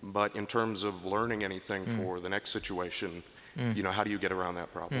 but in terms of learning anything for the next situation, you know, how do you get around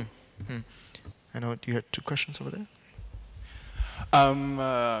that problem? I know you had 2 questions over there.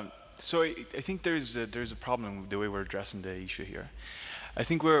 So I think there's a problem with the way we're addressing the issue here. I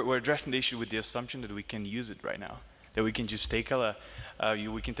think we're addressing the issue with the assumption that we can use it right now, that we can just take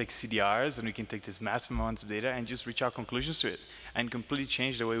we can take CDRs and we can take this massive amounts of data and just reach our conclusions to it and completely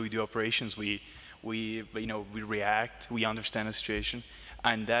change the way we do operations. We react, we understand the situation,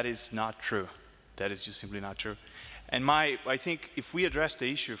 and that is not true. That is just simply not true. And I think if we address the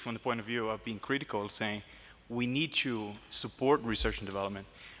issue from the point of view of being critical, saying we need to support research and development,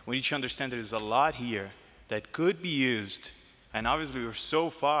 we need to understand there's a lot here that could be used, and obviously we're so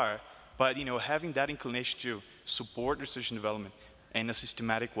far, but you know, having that inclination to support research and development in a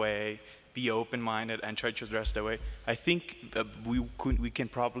systematic way, be open-minded, and try to address that way, I think that we can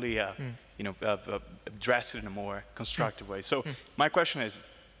probably you know, address it in a more constructive way. So my question is,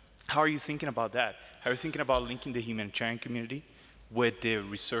 how are you thinking about that? How are you thinking about linking the humanitarian community with the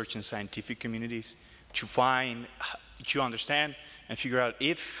research and scientific communities to understand and figure out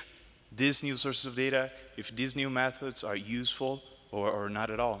if these new sources of data, if these new methods are useful or not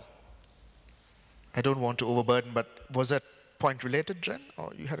at all? I don't want to overburden, but was that point related, Jen?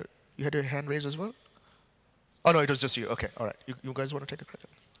 Or you had your hand raised as well? Oh no, it was just you. Okay, all right. You guys want to take a credit?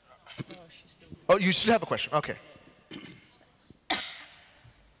 Oh, you still have a question. Okay.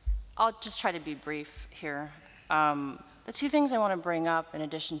 I'll just try to be brief here. The 2 things I want to bring up, in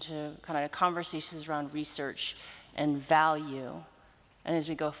addition to kind of conversations around research and value, and as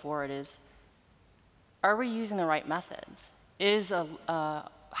we go forward, is, are we using the right methods? Is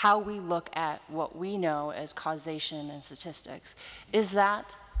how we look at what we know as causation and statistics, is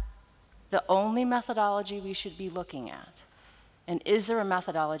that the only methodology we should be looking at? And is there a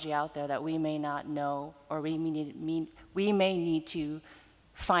methodology out there that we may not know, or we may need to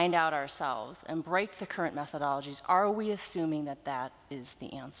find out ourselves and break the current methodologies? Are we assuming that that is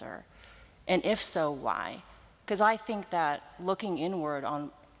the answer? And if so, why? Because I think that looking inward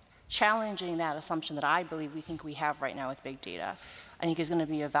on challenging that assumption that I believe we think we have right now with big data, I think is going to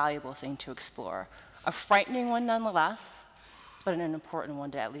be a valuable thing to explore. A frightening one nonetheless, but an important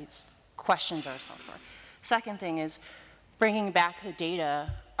one to at least question ourselves for. Second thing is bringing back the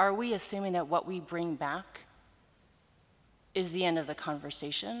data. Are we assuming that what we bring back is the end of the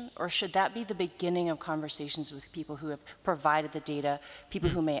conversation, or should that be the beginning of conversations with people who have provided the data, people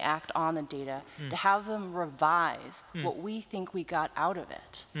who may act on the data, to have them revise what we think we got out of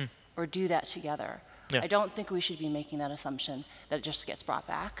it, or do that together? Yeah. I don't think we should be making that assumption that it just gets brought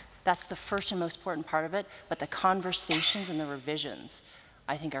back. That's the first and most important part of it, but the conversations and the revisions,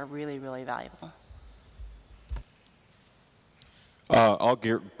 I think, are really, really valuable.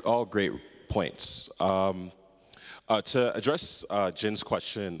 All great points. To address Jin's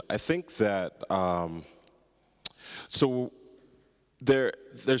question, I think that so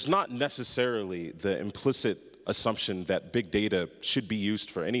there's not necessarily the implicit assumption that big data should be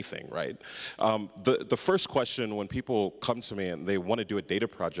used for anything, right? The first question when people come to me and they want to do a data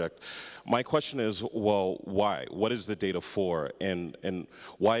project, my question is, well, why? What is the data for, and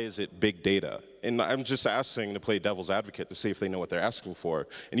why is it big data? And I'm just asking to play devil's advocate to see if they know what they're asking for,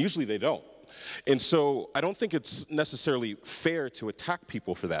 and usually they don't. And so I don't think it's necessarily fair to attack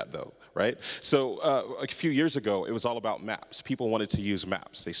people for that, though, right? So a few years ago, it was all about maps. People wanted to use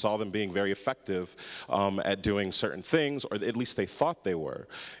maps. They saw them being very effective at doing certain things, or at least they thought they were.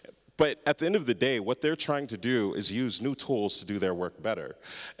 But at the end of the day, what they're trying to do is use new tools to do their work better.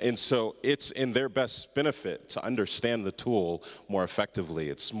 And so it's in their best benefit to understand the tool more effectively.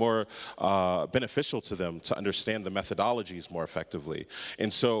 It's more beneficial to them to understand the methodologies more effectively.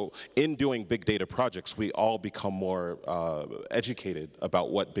 And so in doing big data projects, we all become more educated about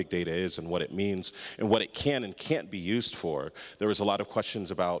what big data is and what it means and what it can and can't be used for. There was a lot of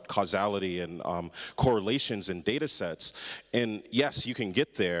questions about causality and correlations in data sets. And yes, you can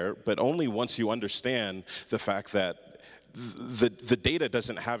get there, but only once you understand the fact that the data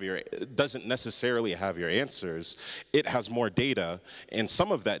doesn't necessarily have your answers. It has more data, and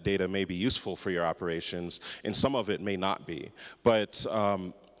some of that data may be useful for your operations, and some of it may not be. But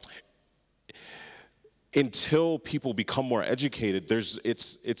until people become more educated,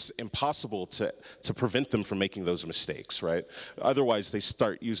 it's impossible to prevent them from making those mistakes, right? Otherwise, they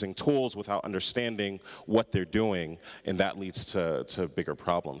start using tools without understanding what they're doing, and that leads to bigger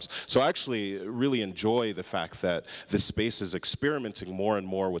problems. So I actually really enjoy the fact that this space is experimenting more and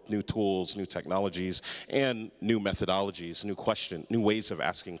more with new tools, new technologies, and new methodologies, new ways of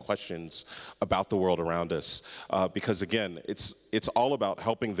asking questions about the world around us. Because again, it's all about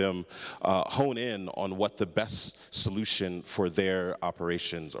helping them hone in on what the best solution for their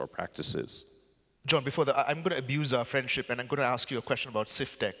operations or practices. John, before that, I'm going to abuse our friendship, and I'm going to ask you a question about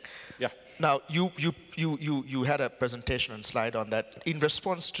CIFTech. Yeah. Now, you had a presentation and slide on that. In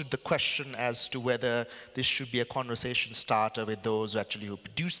response to the question as to whether this should be a conversation starter with those who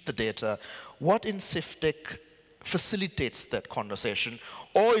produce the data, what in CIFTech facilitates that conversation?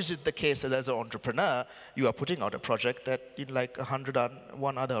 Or is it the case that as an entrepreneur, you are putting out a project that in like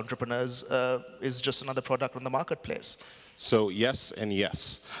 101 other entrepreneurs is just another product on the marketplace? So yes and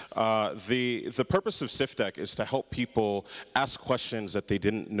yes. The purpose of CIFTech is to help people ask questions that they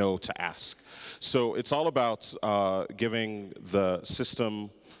didn't know to ask. So it's all about giving the system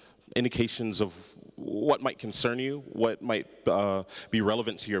indications of what might concern you, what might be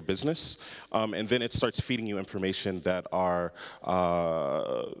relevant to your business, and then it starts feeding you information that are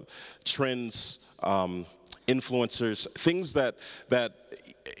trends, influencers, things that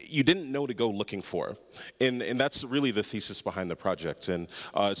you didn't know to go looking for. And that's really the thesis behind the project. And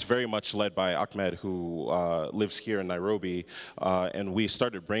it's very much led by Ahmed, who lives here in Nairobi. And we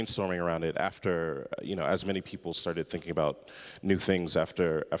started brainstorming around it after, as many people started thinking about new things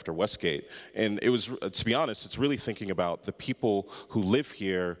after Westgate. And it was, to be honest, it's really thinking about the people who live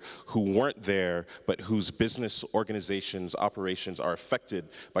here, who weren't there, but whose business, organizations, operations are affected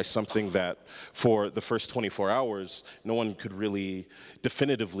by something that for the first 24 hours, no one could really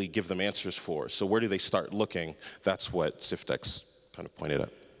definitively give them answers for. So where do they start looking? That's what CIFTech's kind of pointed at.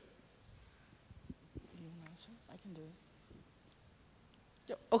 I can do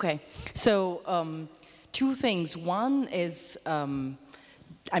it. Okay, so two things. One is, and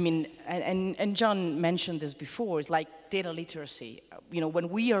John mentioned this before, it's like data literacy. When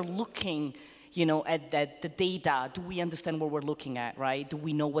we are looking at the data, do we understand what we're looking at, right? Do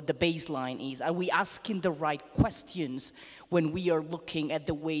we know what the baseline is? Are we asking the right questions when we are looking at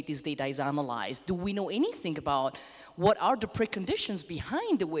the way this data is analyzed? Do we know anything about what are the preconditions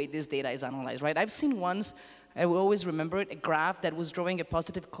behind the way this data is analyzed, right? I've seen once, I will always remember it, a graph that was drawing a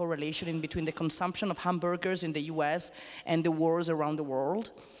positive correlation in between the consumption of hamburgers in the US and the wars around the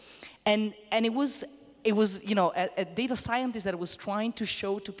world. And it was a data scientist that was trying to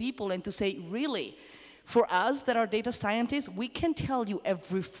show to people and to say, really, for us that are data scientists, we can tell you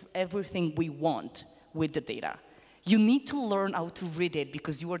everything we want with the data. You need to learn how to read it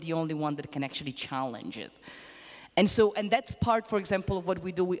because you are the only one that can actually challenge it. And that's part, for example, of what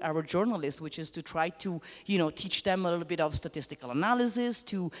we do with our journalists, which is to try to, teach them a little bit of statistical analysis,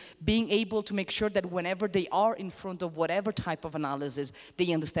 to being able to make sure that whenever they are in front of whatever type of analysis,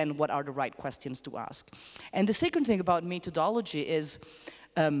 they understand what are the right questions to ask. And the second thing about methodology is,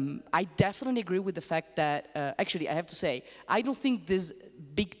 I definitely agree with the fact that, actually, I have to say, I don't think this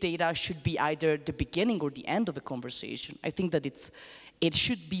big data should be either the beginning or the end of a conversation. I think that it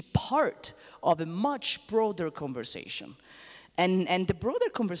should be part of a much broader conversation. And the broader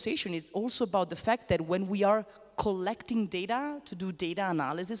conversation is also about the fact that when we are collecting data to do data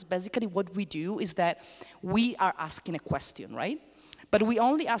analysis, basically what we do is that we are asking a question, right? But we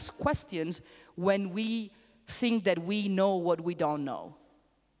only ask questions when we think that we know what we don't know.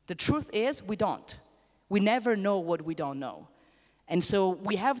 The truth is, we don't. We never know what we don't know. And so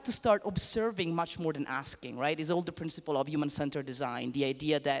we have to start observing much more than asking, right? It's all the principle of human-centered design, the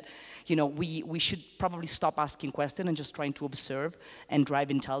idea that, we should probably stop asking questions and just trying to observe and drive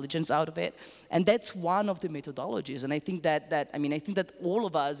intelligence out of it. And that's one of the methodologies. And I think that all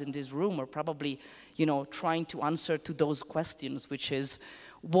of us in this room are probably, trying to answer to those questions, which is,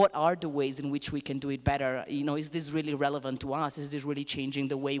 what are the ways in which we can do it better? Is this really relevant to us? Is this really changing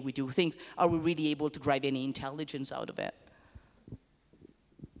the way we do things? Are we really able to drive any intelligence out of it?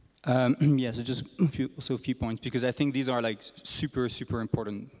 Yeah, so just a few points, because I think these are like super, super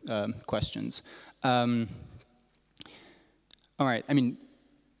important questions. All right,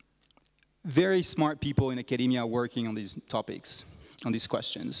 very smart people in academia are working on these topics, on these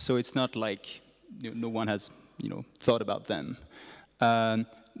questions. So it's not like no one has thought about them.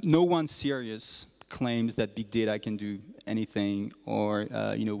 No one serious claims that big data can do anything or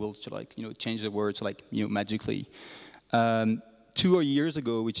will change the world magically. 2 years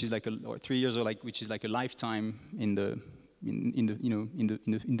ago, which is or 3 years ago, which is like a lifetime in the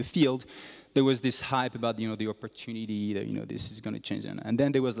field, there was this hype about the opportunity that this is going to change, and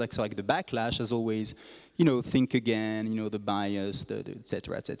then there was the backlash, as always. Think again. The bias, the et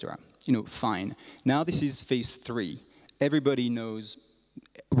cetera, et cetera. Fine. Now this is phase 3. Everybody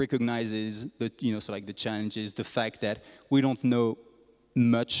recognizes that the challenges, the fact that we don't know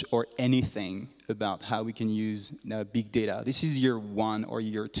much or anything about how we can use big data. This is year 1 or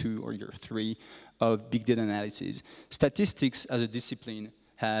year 2 or year 3 of big data analysis. Statistics as a discipline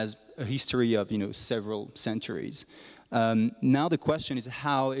has a history of several centuries. Now the question is,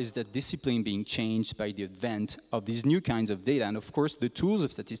 how is that discipline being changed by the advent of these new kinds of data? And of course, the tools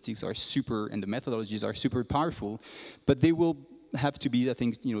of statistics are and the methodologies are super powerful, but they will have to be, I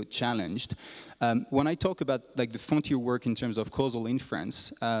think, challenged. When I talk about the frontier work in terms of causal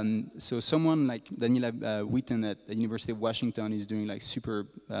inference, so someone like Daniela Witten at the University of Washington is doing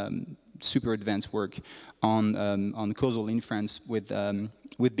super advanced work on causal inference with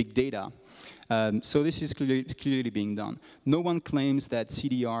big data. So this is clearly being done. No one claims that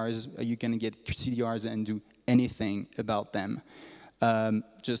CDRs, you can get CDRs and do anything about them.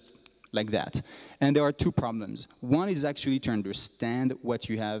 Just like that. And there are 2 problems. One is actually to understand what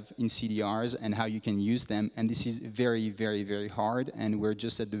you have in CDRs and how you can use them, and this is very, very, very hard, and we're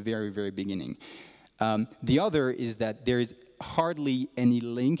just at the very, very beginning. The other is that there is hardly any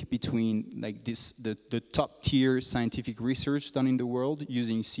link between the top-tier scientific research done in the world,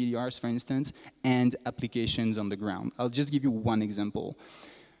 using CDRs, for instance, and applications on the ground. I'll just give you one example.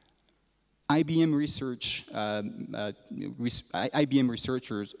 IBM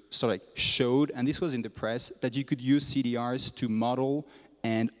researchers showed, and this was in the press, that you could use CDRs to model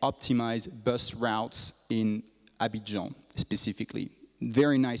and optimize bus routes in Abidjan, specifically.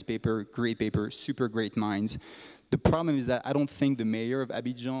 Very nice paper, great paper, super great minds. The problem is that I don't think the mayor of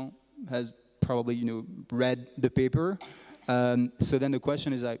Abidjan has probably read the paper. So then the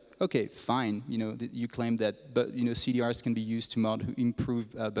question is okay, fine, you claim that, but CDRs can be used to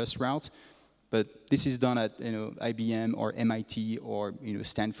improve bus routes. But this is done at IBM or MIT or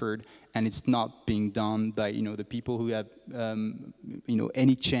Stanford, and it's not being done by the people who have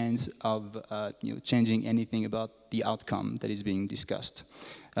any chance of changing anything about the outcome that is being discussed.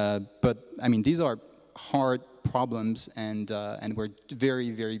 But these are hard problems, and we're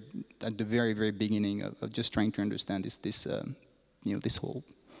very, very at the very, very beginning of just trying to understand this whole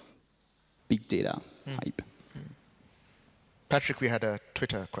big data hype. Patrick, we had a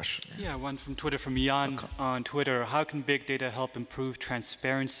Twitter question. Yeah, one from Twitter from Jan on Twitter. How can big data help improve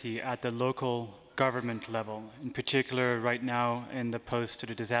transparency at the local government level, in particular right now in the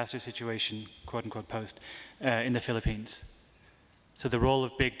post-disaster situation, quote-unquote post, in the Philippines? So the role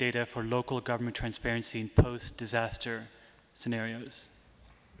of big data for local government transparency in post-disaster scenarios.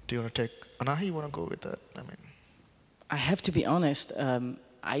 Do you want to take, Anahi, you want to go with that? I have to be honest,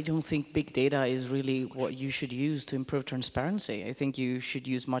 I don't think big data is really what you should use to improve transparency. I think you should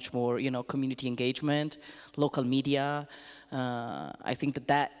use much more, community engagement, local media. I think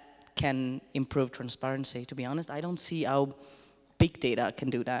that can improve transparency. To be honest, I don't see how big data can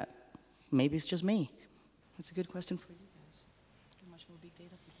do that. Maybe it's just me. That's a good question for you guys. How much more big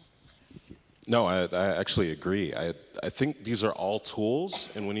data people? No, I actually agree. I think these are all tools,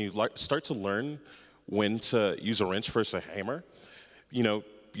 and when you start to learn when to use a wrench versus a hammer,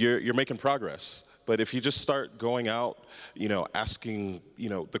 you're making progress. But if you just start going out, asking,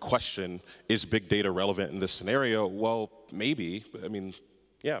 the question, is big data relevant in this scenario? Well, maybe. I mean,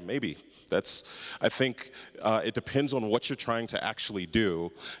 yeah, maybe. I think it depends on what you're trying to actually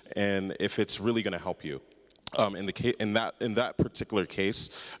do, and if it's really going to help you. In that particular case,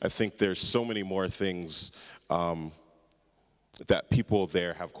 I think there's so many more things that people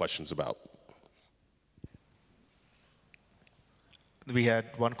there have questions about. We had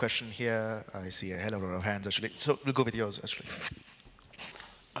one question here. I see a hell of a lot of hands, actually. So we'll go with yours, actually.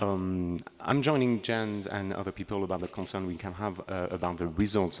 I'm joining Jen and other people about the concern we can have about the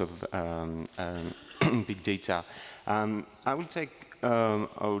results of big data. I would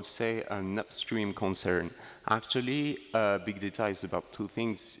say an upstream concern. Actually, big data is about two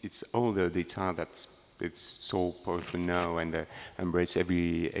things. It's all the data it's so powerful now and embrace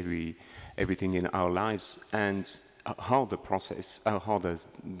everything in our lives, and how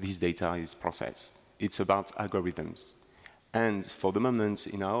this data is processed. It's about algorithms. And for the moment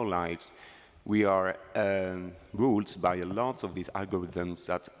in our lives, we are ruled by a lot of these algorithms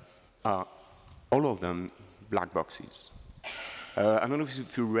that are, all of them, black boxes. I don't know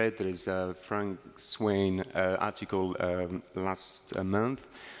if you read, there's a Frank Swain article last month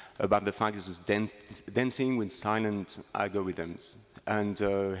about the fact it's dancing with silent algorithms. And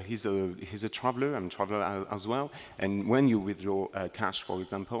he's a traveler, I'm a traveler as well. And when you withdraw cash, for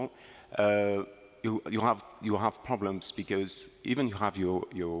example, you have problems because even you have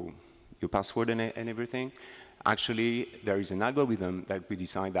your password and everything, actually there is an algorithm that we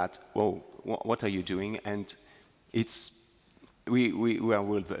decide that, whoa, what are you doing? And we are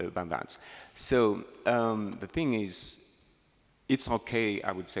worried about that. So the thing is, it's okay,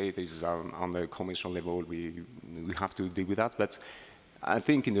 I would say, this is on the commercial level, we have to deal with that, but I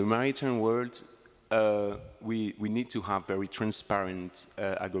think in the maritime world, we need to have very transparent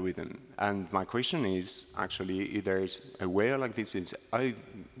algorithm. And my question is, actually, if there's a way like this, these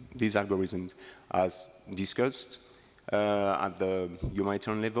algorithms as discussed at the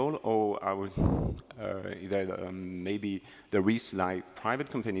humanitarian level, or either maybe the risk like private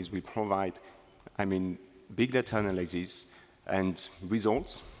companies will provide, big data analysis and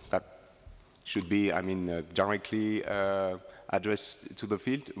results that should be, directly addressed to the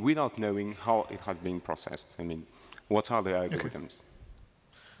field without knowing how it has been processed. What are the algorithms?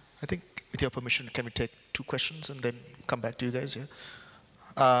 Okay. I think, with your permission, can we take 2 questions and then come back to you guys?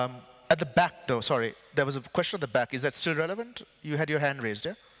 Yeah. At the back, though, sorry, there was a question at the back. Is that still relevant? You had your hand raised,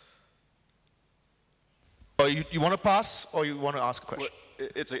 yeah? Or you want to pass, or you want to ask a question? Well,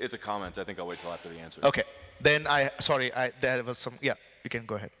 it's a comment. I think I'll wait till after the answer. Okay. Then there was some, yeah, you can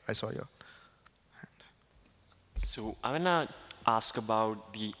go ahead. I saw your hand. So I want to ask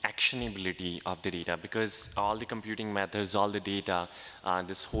about the actionability of the data, because all the computing methods, all the data,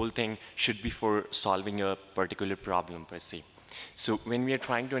 this whole thing should be for solving a particular problem per se. So when we are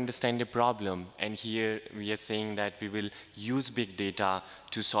trying to understand the problem, and here we are saying that we will use big data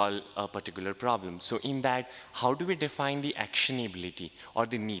to solve a particular problem. So in that, how do we define the actionability or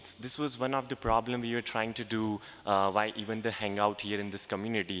the needs? This was one of the problems we were trying to do why even the hangout here in this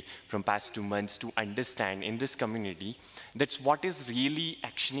community from past 2 months to understand in this community that's what is really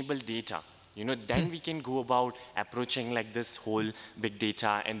actionable data. Then we can go about approaching like this whole big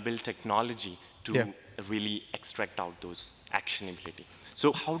data and build technology to really extract out those actionability.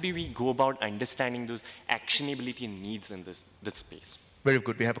 So how do we go about understanding those actionability needs in this space? Very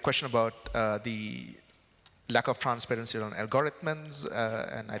good. We have a question about the lack of transparency on algorithms,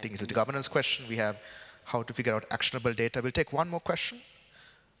 and I think it's a governance question. We have how to figure out actionable data. We'll take one more question.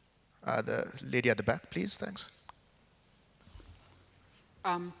 The lady at the back, please. Thanks.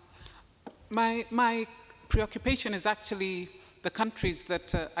 My preoccupation is actually the countries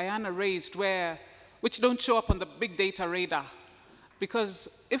that Ayana raised which don't show up on the big data radar. Because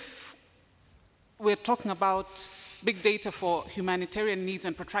if we're talking about big data for humanitarian needs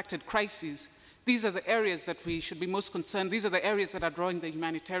and protracted crises, these are the areas that we should be most concerned. These are the areas that are drawing the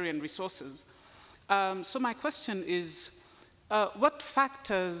humanitarian resources. So my question is, what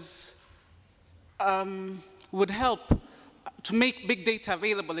factors would help to make big data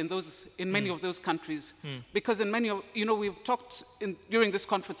available in many of those countries. Because in many of, we've talked during this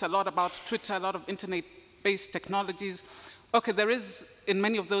conference a lot about Twitter, a lot of internet-based technologies. Okay, there is in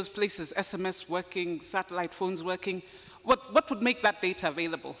many of those places SMS working, satellite phones working. What would make that data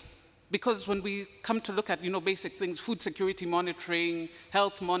available? Because when we come to look at basic things, food security monitoring,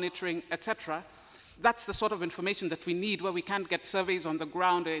 health monitoring, etc., that's the sort of information that we need where we can't get surveys on the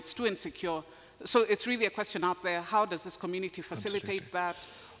ground, or it's too insecure. So it's really a question out there, how does this community facilitate that,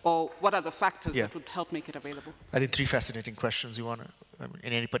 or what are the factors that would help make it available? I think 3 fascinating questions you want to,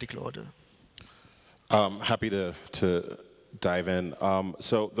 in any particular order. Happy to dive in.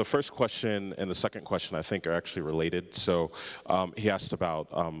 So the first question and the second question I think are actually related. So he asked about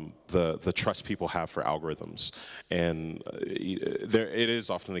the trust people have for algorithms. And it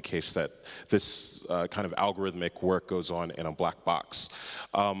is often the case that this kind of algorithmic work goes on in a black box.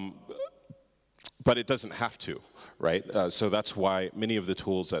 But it doesn't have to, right? So that's why many of the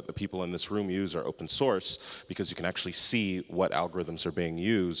tools that the people in this room use are open source, because you can actually see what algorithms are being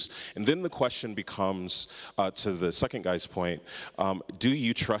used. And then the question becomes, to the second guy's point, do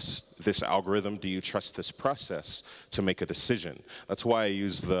you trust this algorithm? Do you trust this process to make a decision? That's why I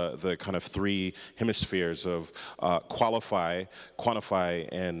use the kind of 3 hemispheres of qualify, quantify,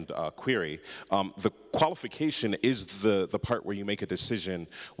 and query. The qualification is the part where you make a decision.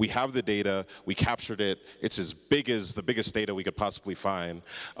 We have the data, we captured it, it's as big as the biggest data we could possibly find.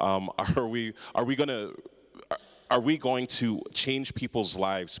 Are we going to change people's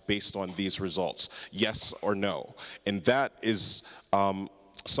lives based on these results? Yes or no? And that is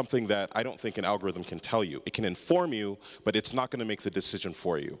something that I don't think an algorithm can tell you. It can inform you, but it's not going to make the decision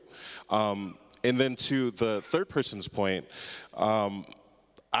for you. And then to the third person's point,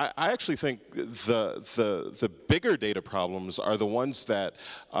 I actually think the bigger data problems are the ones that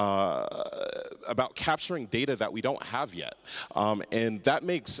about capturing data that we don't have yet, and that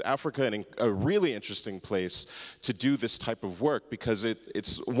makes Africa a really interesting place to do this type of work, because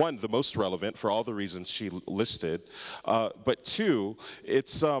it's one, the most relevant for all the reasons she listed, but 2,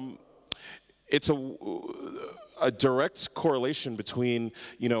 it's a direct correlation between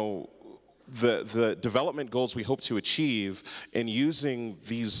the development goals we hope to achieve, and using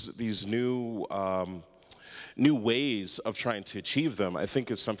these new ways of trying to achieve them, I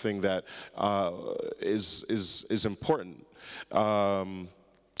think is something that is important.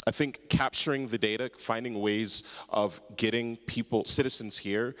 I think capturing the data, finding ways of getting citizens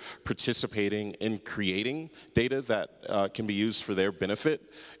here, participating in creating data that can be used for their benefit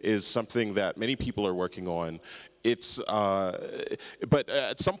is something that many people are working on. But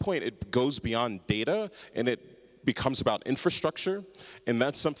at some point it goes beyond data and it becomes about infrastructure, and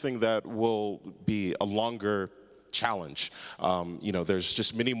that's something that will be a longer challenge. There's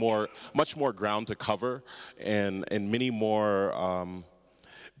just much more ground to cover, and many more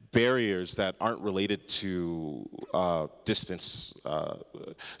barriers that aren't related to distance.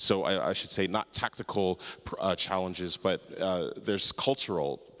 So I should say not tactical challenges, but there's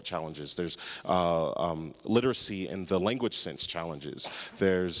cultural challenges. There's literacy in the language sense challenges.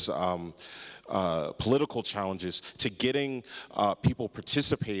 There's political challenges to getting people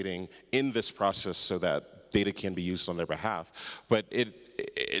participating in this process so that data can be used on their behalf. But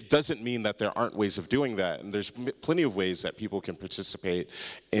it doesn't mean that there aren't ways of doing that, and there's plenty of ways that people can participate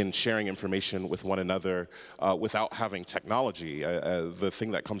in sharing information with one another without having technology. The thing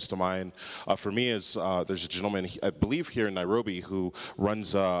that comes to mind for me is there's a gentleman, I believe here in Nairobi, who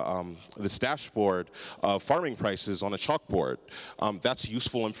runs this dashboard of farming prices on a chalkboard. That's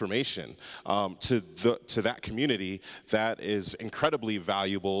useful information. To that community, that is incredibly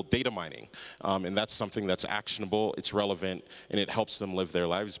valuable data mining, and that's something that's actionable, it's relevant, and it helps them live their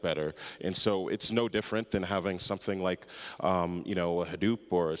lives better. And so it's no different than having something like a Hadoop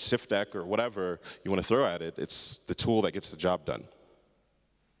or a SIFDEC or whatever you want to throw at it. It's the tool that gets the job done.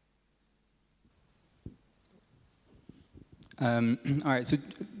 All right, so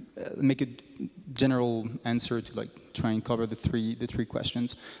make a general answer to try and cover the three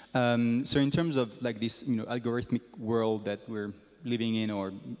questions. So in terms of this algorithmic world that we're living in,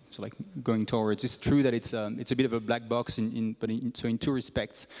 or going towards, it's true that it's a bit of a black box but in 2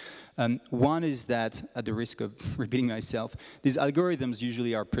 respects. One is that, at the risk of repeating myself, these algorithms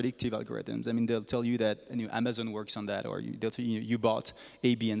usually are predictive algorithms. I mean, they'll tell you that Amazon works on that, or they'll tell you you bought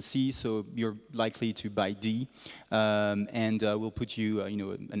A, B, and C, so you're likely to buy D, and we'll put you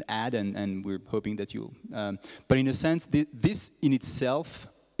an ad, and we're hoping that you'll. But in a sense, this in itself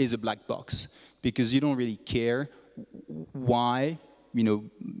is a black box, because you don't really care why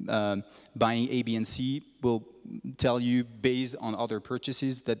buying A, B, and C will tell you based on other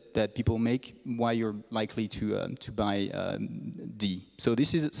purchases that people make why you're likely to buy D. So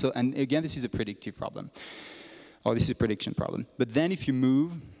this is and again this is a predictive problem, or this is a prediction problem. But then if you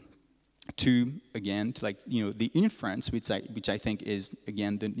move to like the inference, which I think is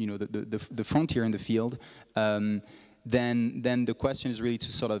again the frontier in the field. Then the question is really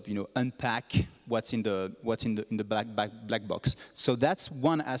to sort of unpack what's in the black box. So that's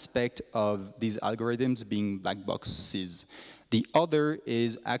one aspect of these algorithms being black boxes. The other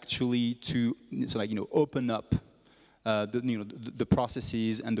is actually to open up the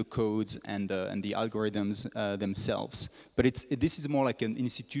processes and the codes and the algorithms themselves. But this is more like an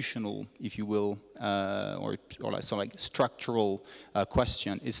institutional, if you will, or sort of like structural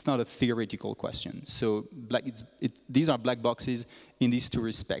question. It's not a theoretical question. So these are black boxes in these two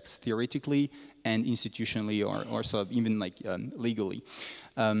respects, theoretically and institutionally, or sort of even like legally.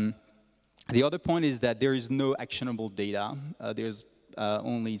 The other point is that there is no actionable data. There's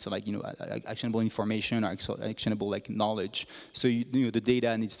only actionable information or actionable like knowledge. So the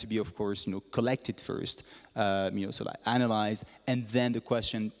data needs to be, of course, collected first, analyzed, and then the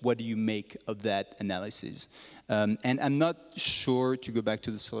question, what do you make of that analysis? And I'm not sure, to go back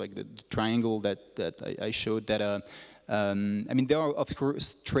to the triangle that I showed, that I mean there are of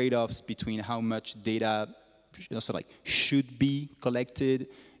course trade-offs between how much data should be collected,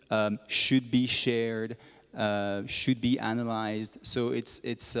 should be shared, should be analyzed. So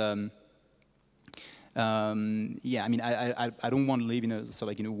yeah, I mean, I don't want to live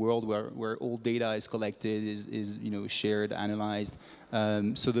in a world where all data is collected, is shared, analyzed.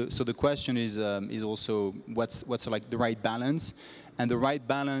 So the question is also what's like the right balance, and the right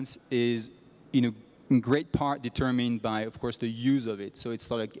balance is in great part determined by, of course, the use of it. So it's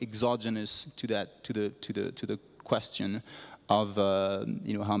like exogenous to that to the question of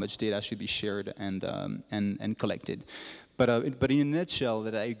how much data should be shared and collected, but in a nutshell,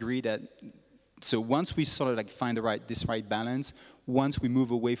 that I agree that so once we sort of like find this right balance, once we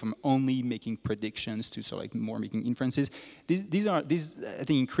move away from only making predictions to sort of like more making inferences, these I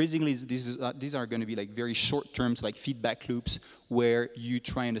think increasingly these are going to be like very short term like feedback loops where you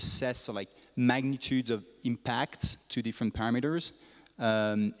try and assess like magnitudes of impacts to different parameters.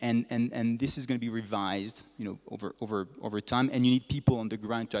 And this is going to be revised, over time, and you need people on the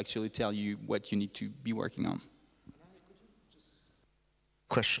ground to actually tell you what you need to be working on.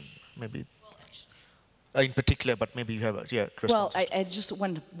 Question, maybe in particular, but maybe you have a response. Well, I just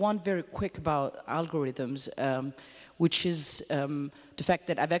want one very quick about algorithms, which is the fact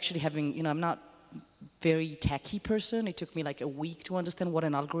that I've actually I'm not very techy person. It took me like a week to understand what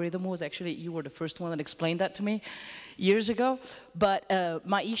an algorithm was. Actually, you were the first one that explained that to me years ago. But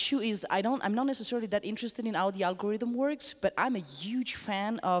my issue is I'm not necessarily that interested in how the algorithm works, but I'm a huge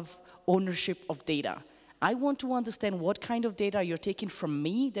fan of ownership of data. I want to understand what kind of data you're taking from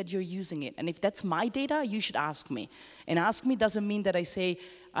me that you're using it. And if that's my data, you should ask me. And ask me doesn't mean that I say,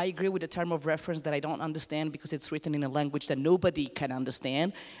 I agree with the term of reference that I don't understand because it's written in a language that nobody can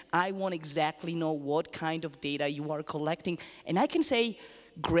understand. I want exactly know what kind of data you are collecting. And I can say,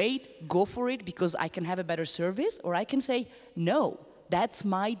 great, go for it because I can have a better service. Or I can say, no, that's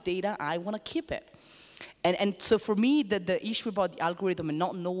my data, I want to keep it. And so for me, the issue about the algorithm and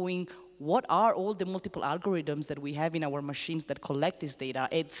not knowing what are all the multiple algorithms that we have in our machines that collect this data,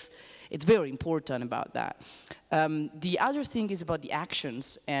 it's very important about that. The other thing is about the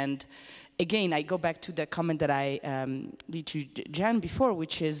actions, and again, I go back to the comment that I did to Jan before,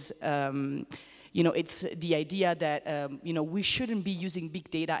 which is, it's the idea that, we shouldn't be using big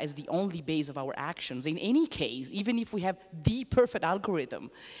data as the only base of our actions. In any case, even if we have the perfect algorithm,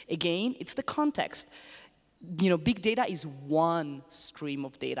 again, it's the context. Big data is one stream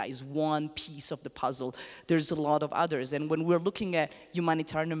of data, is one piece of the puzzle. There's a lot of others. And when we're looking at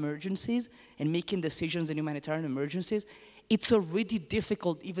humanitarian emergencies and making decisions in humanitarian emergencies, it's already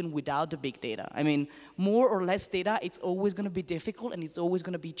difficult even without the big data. I mean, more or less data, it's always going to be difficult and it's always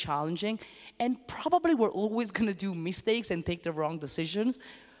going to be challenging. And probably we're always going to do mistakes and take the wrong decisions.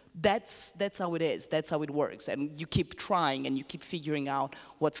 That's how it is. That's how it works. And you keep trying and you keep figuring out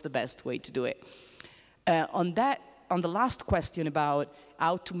what's the best way to do it. On the last question about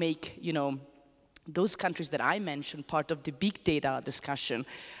how to make, those countries that I mentioned part of the big data discussion,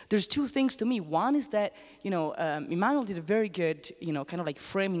 there's two things to me. One is that, Emmanuel did a very good, kind of like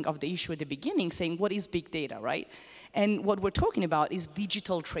framing of the issue at the beginning, saying what is big data, right? And what we're talking about is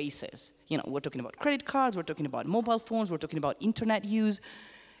digital traces. We're talking about credit cards, we're talking about mobile phones, we're talking about internet use.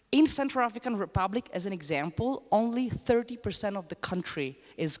 In Central African Republic, as an example, only 30% of the country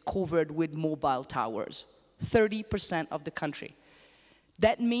is covered with mobile towers. 30% of the country.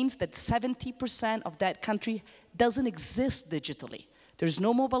 That means that 70% of that country doesn't exist digitally. There's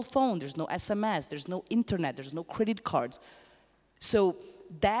no mobile phone, there's no SMS, there's no internet, there's no credit cards. So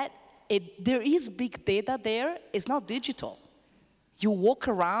there is big data there, it's not digital. You walk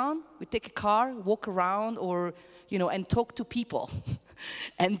around, we take a car, walk around, or, and talk to people.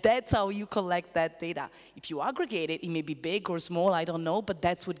 And that's how you collect that data. If you aggregate it, it may be big or small, I don't know, but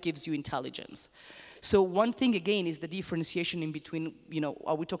that's what gives you intelligence. So one thing, again, is the differentiation in between,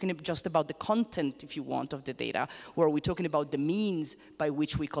 are we talking just about the content, if you want, of the data, or are we talking about the means by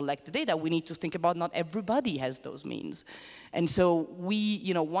which we collect the data? We need to think about not everybody has those means. And so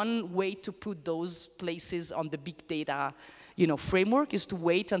one way to put those places on the big data, framework is to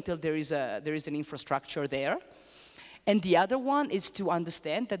wait until there is an infrastructure there. And the other one is to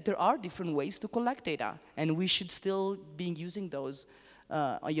understand that there are different ways to collect data, and we should still be using those,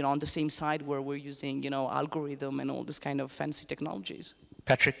 on the same side where we're using, algorithm and all this kind of fancy technologies.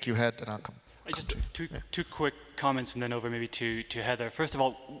 Patrick, you had, and I'll come. Just two quick comments, and then over maybe to Heather. First of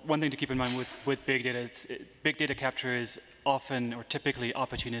all, one thing to keep in mind with big data, big data capture is often or typically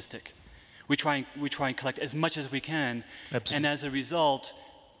opportunistic. We try and collect as much as we can, absolutely. And as a result,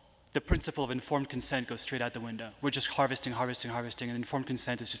 the principle of informed consent goes straight out the window. We're just harvesting, and informed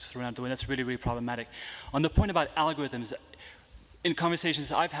consent is just thrown out the window. That's really, really problematic. On the point about algorithms, in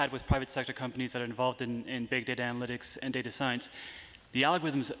conversations I've had with private sector companies that are involved in big data analytics and data science, the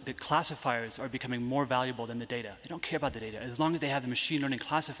algorithms, the classifiers are becoming more valuable than the data. They don't care about the data. As long as they have the machine learning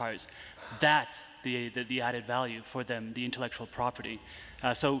classifiers, that's the added value for them, the intellectual property.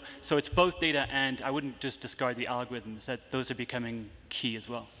 So it's both data, and I wouldn't just discard the algorithms, that those are becoming key as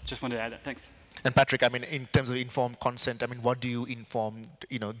well. Just wanted to add that, thanks. And Patrick, in terms of informed consent, what do you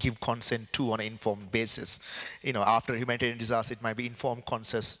give consent to on an informed basis? After a humanitarian disaster, it might be informed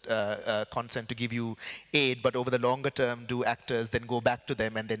consent to give you aid, but over the longer term, do actors then go back to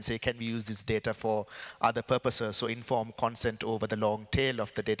them and then say, can we use this data for other purposes? So informed consent over the long tail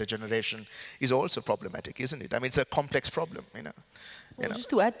of the data generation is also problematic, isn't it? It's a complex problem, Well, just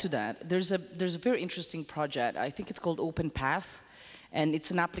to add to that, there's a very interesting project. I think it's called OpenPath. And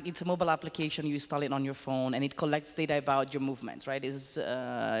it's a mobile application. You install it on your phone, and it collects data about your movements, right? It's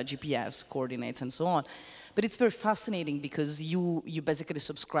GPS coordinates and so on. But it's very fascinating because you basically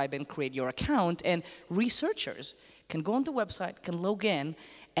subscribe and create your account, and researchers can go on the website, can log in,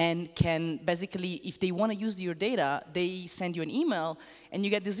 and can basically, if they want to use your data, they send you an email, and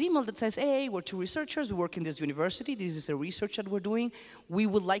you get this email that says, hey, we're two researchers, we work in this university, this is a research that we're doing, we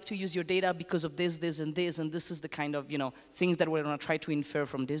would like to use your data because of this, and this is the kind of, things that we're going to try to infer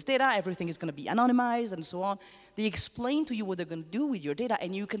from this data, everything is going to be anonymized and so on. They explain to you what they're going to do with your data,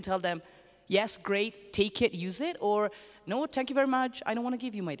 and you can tell them, yes, great, take it, use it, or no, thank you very much, I don't want to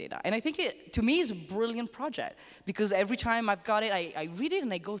give you my data. And I think it, to me, is a brilliant project, because every time I've got it, I read it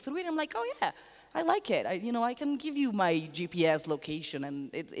and I go through it, and I'm like, oh yeah, I like it. I can give you my GPS location,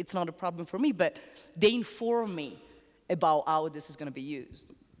 and it's not a problem for me, but they inform me about how this is going to be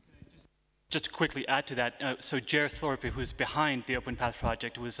used. Just to quickly add to that, so Jer Thorpe, who's behind the OpenPath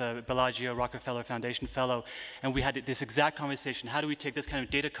project, was a Bellagio Rockefeller Foundation fellow, and we had this exact conversation. How do we take this kind of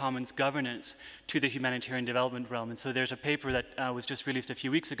data commons governance to the humanitarian development realm? And so there's a paper that was just released a few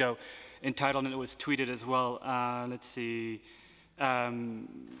weeks ago, entitled, and it was tweeted as well, let's see,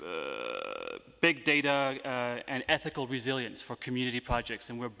 Big Data and Ethical Resilience for Community Projects,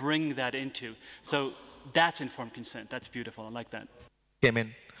 and we're bringing that into. So that's informed consent. That's beautiful. I like that.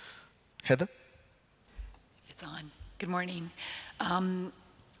 Amen. Heather? It's on. Good morning. I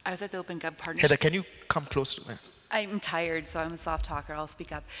was at the Open Gov Partnership. Heather, can you come close to me? I'm tired, so I'm a soft talker. I'll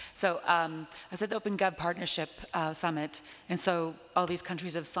speak up. So I was at the Open Gov Partnership Summit, and so all these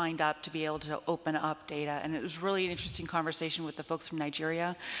countries have signed up to be able to open up data, and it was really an interesting conversation with the folks from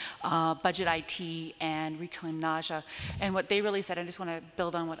Nigeria, Budget IT, and Reclaim Naja. And what they really said, I just want to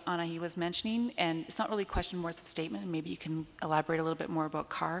build on what Anahi was mentioning, and it's not really a question, more it's a statement, and maybe you can elaborate a little bit more about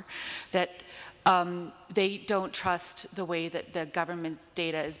CAR, that they don't trust the way that the government's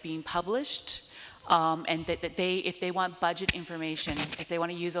data is being published. And that if they want budget information, if they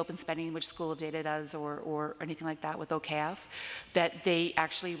want to use open spending, which School of Data does, or anything like that with OKF, that they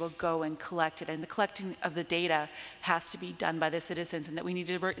actually will go and collect it. And the collecting of the data has to be done by the citizens, and that we need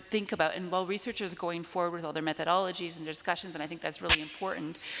to think about, and while researchers are going forward with all their methodologies and discussions, and I think that's really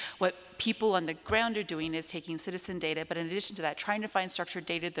important, what people on the ground are doing is taking citizen data, but in addition to that, trying to find structured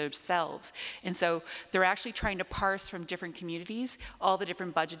data themselves. And so they're actually trying to parse from different communities all the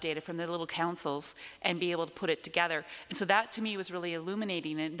different budget data from their little councils portals and be able to put it together. And so that to me was really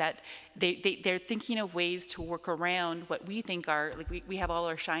illuminating, in that they're thinking of ways to work around what we think are, like we have all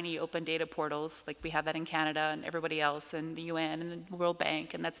our shiny open data portals, like we have that in Canada and everybody else, and the UN and the World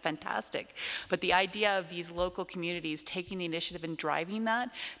Bank, and that's fantastic. But the idea of these local communities taking the initiative and driving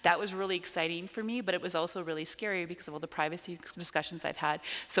that was really exciting for me, but it was also really scary because of all the privacy discussions I've had.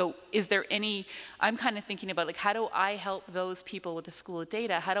 So is there any, I'm kind of thinking about, like, how do I help those people with the School of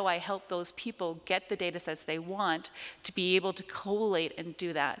Data? How do I help those people get the data sets they want to be able to collate and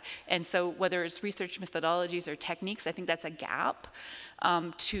do that? And so whether it's research methodologies or techniques, I think that's a gap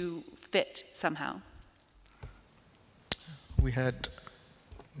to fit somehow. We had,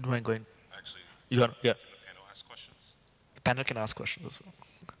 do I go in? Actually, you got, yeah. Can the panel ask questions? The panel can ask questions as well.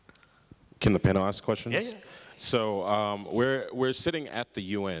 Can the panel ask questions? Yeah. So we're sitting at the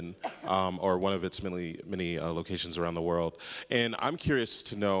UN, or one of its many locations around the world, and I'm curious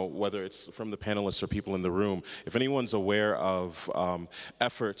to know, whether it's from the panelists or people in the room, if anyone's aware of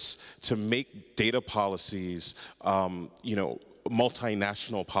efforts to make data policies,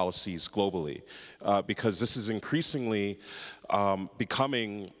 multinational policies globally, because this is increasingly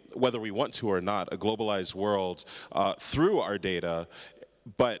becoming, whether we want to or not, a globalized world through our data,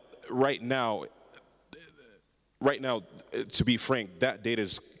 but right now, to be frank, that data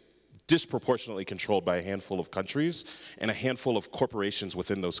is disproportionately controlled by a handful of countries and a handful of corporations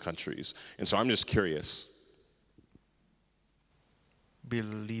within those countries. And so I'm just curious. We'll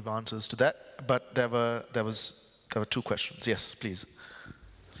leave answers to that, but there were two questions. Yes, please.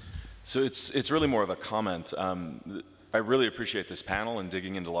 So it's really more of a comment. I really appreciate this panel and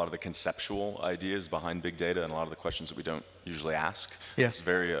digging into a lot of the conceptual ideas behind big data and a lot of the questions that we don't usually ask. Yeah. It's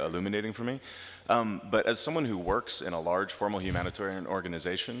very illuminating for me. But as someone who works in a large formal humanitarian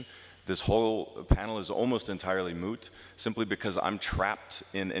organization, this whole panel is almost entirely moot, simply because I'm trapped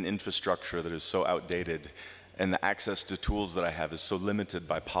in an infrastructure that is so outdated, and the access to tools that I have is so limited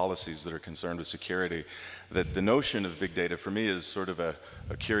by policies that are concerned with security, that the notion of big data for me is sort of a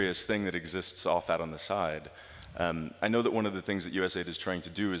curious thing that exists off out on the side. I know that one of the things that USAID is trying to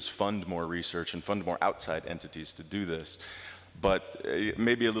do is fund more research and fund more outside entities to do this. But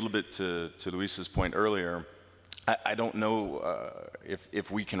maybe a little bit to Luis's point earlier, I don't know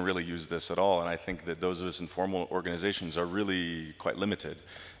if we can really use this at all, and I think that those of us in formal organizations are really quite limited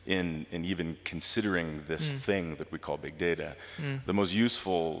in even considering this thing that we call big data. The most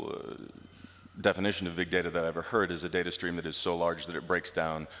useful definition of big data that I've ever heard is a data stream that is so large that it breaks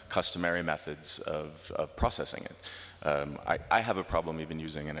down customary methods of processing it. I have a problem even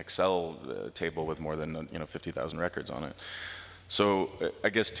using an Excel table with more than 50,000 records on it. So I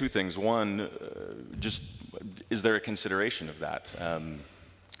guess two things. One, just is there a consideration of that?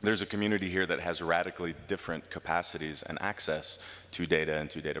 There's a community here that has radically different capacities and access to data and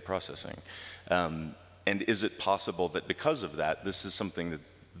to data processing. And is it possible that because of that, this is something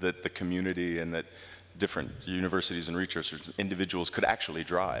that the community and that different universities and researchers, individuals could actually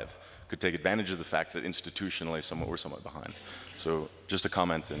drive, could take advantage of the fact that institutionally we're somewhat behind? So just a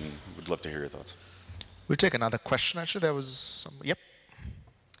comment, and would love to hear your thoughts. We'll take another question. Actually, there was some, yep.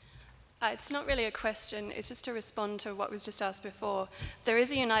 It's not really a question, it's just to respond to what was just asked before. There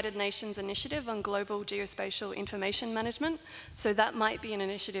is a United Nations initiative on global geospatial information management, so that might be an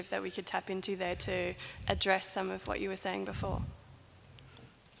initiative that we could tap into there to address some of what you were saying before.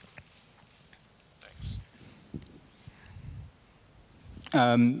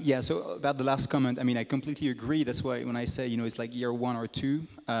 Yeah, so about the last comment, I mean, I completely agree. That's why when I say, it's like year 1 or 2,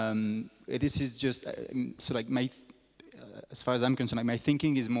 this is just, so like as far as I'm concerned, like my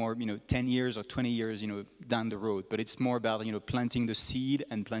thinking is more, 10 years or 20 years, down the road. But it's more about, planting the seed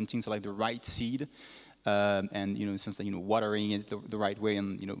and planting like the right seed, and in the sense that, watering it the right way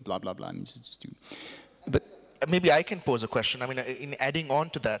and, blah, blah, blah. I mean, but maybe I can pose a question. I mean, in adding on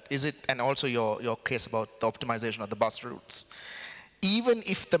to that, is it, and also your case about the optimization of the bus routes, even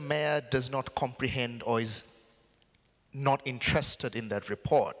if the mayor does not comprehend or is not interested in that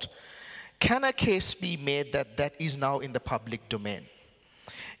report, can a case be made that that is now in the public domain?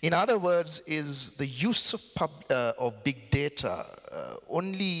 In other words, is the use of big data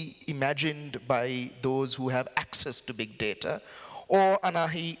only imagined by those who have access to big data? Or,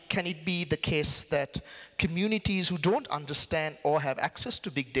 Anahi, can it be the case that communities who don't understand or have access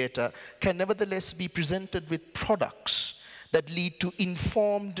to big data can nevertheless be presented with products that lead to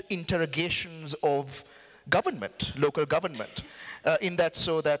informed interrogations of government, local government, in that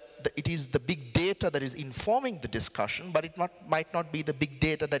so that it is the big data that is informing the discussion, but it might not be the big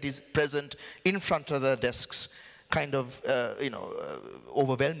data that is present in front of the desks kind of,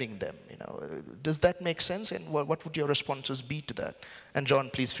 overwhelming them. Does that make sense? And what would your responses be to that? And John,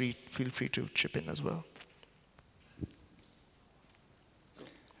 please feel free to chip in as well.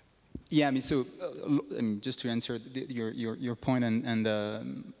 Yeah, I mean, so just to answer your point,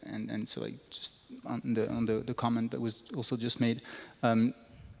 and so like just on the comment that was also just made.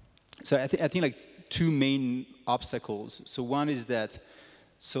 So I think like two main obstacles. So one is that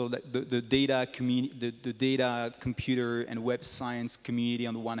the data community, the data computer and web science community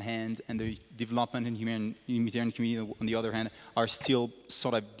on the one hand, and the development and humanitarian community on the other hand, are still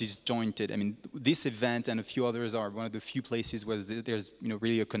sort of disjointed. I mean, this event and a few others are one of the few places where there's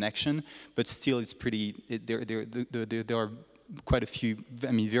really a connection, but still it's pretty. There are quite a few.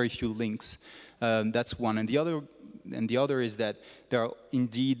 I mean, very few links. That's one, and the other is that there are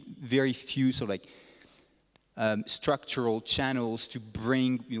indeed very few sort of like structural channels to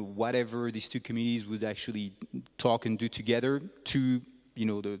bring whatever these two communities would actually talk and do together to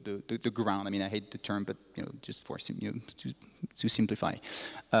the ground. I mean, I hate the term, but just for to simplify.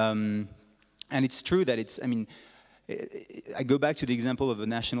 And it's true that it's. I mean, I go back to the example of the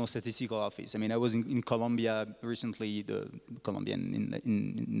National Statistical Office. I mean, I was in Colombia recently, Colombia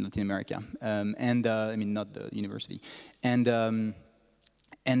in Latin America, and I mean not the university, and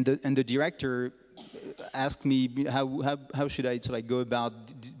the director asked me how should I sort of go about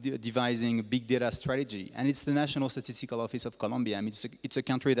devising a big data strategy, and it's the National Statistical Office of Colombia. I mean, it's a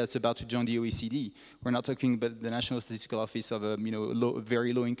country that's about to join the OECD. We're not talking about the National Statistical Office of a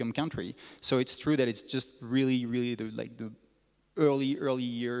very low income country. So it's true that it's just really the early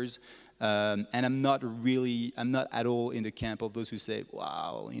years, and I'm not at all in the camp of those who say,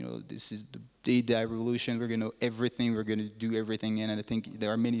 wow, this is the data revolution. We're going to know everything. We're going to do everything, and I think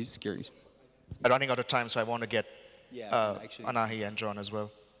there are many scares. I'm running out of time, so I want to get Anahi and John as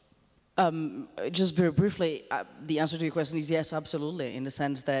well. Just very briefly, the answer to your question is yes, absolutely, in the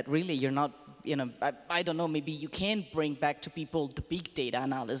sense that really you're not, I don't know, maybe you can bring back to people the big data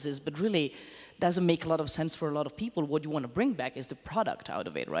analysis, but really doesn't make a lot of sense for a lot of people. What you want to bring back is the product out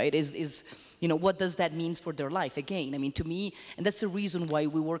of it, right? What does that mean for their life? Again, I mean, to me, and that's the reason why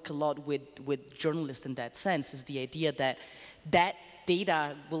we work a lot with journalists in that sense, is the idea that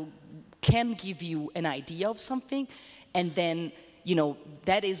data can give you an idea of something, and then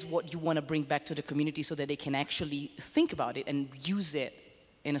that is what you want to bring back to the community so that they can actually think about it and use it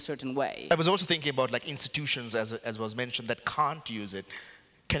in a certain way. I was also thinking about like institutions, as was mentioned, that can't use it.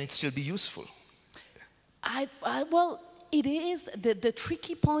 Can it still be useful? Well, it is. The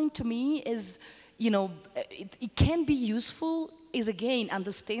tricky point to me is, it can be useful, is again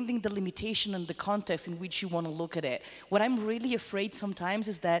understanding the limitation and the context in which you want to look at it. What I'm really afraid sometimes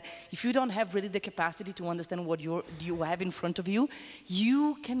is that if you don't have really the capacity to understand what you have in front of you,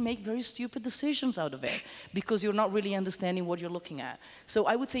 you can make very stupid decisions out of it because you're not really understanding what you're looking at. So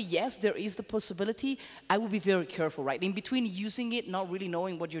I would say yes, there is the possibility. I would be very careful, right? In between using it, not really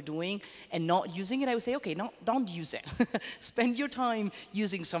knowing what you're doing, and not using it, I would say, okay, no, don't use it. Spend your time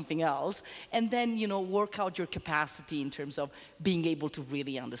using something else, and then work out your capacity in terms of being able to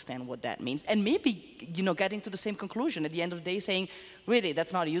really understand what that means, and maybe getting to the same conclusion at the end of the day, saying, really,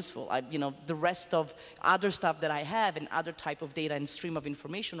 that's not useful. The rest of other stuff that I have and other type of data and stream of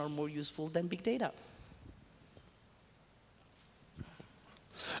information are more useful than big data.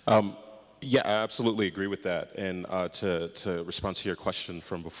 Yeah, I absolutely agree with that. And to respond to your question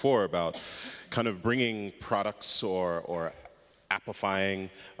from before about kind of bringing products or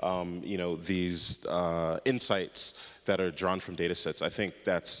amplifying, these insights that are drawn from data sets. I think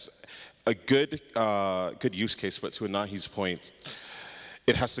that's a good use case, but to Anahi's point,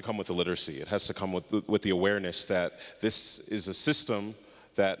 it has to come with the literacy. It has to come with the awareness that this is a system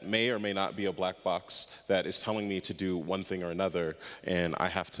that may or may not be a black box that is telling me to do one thing or another, and I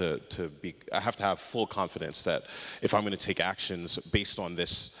have to have full confidence that if I'm going to take actions based on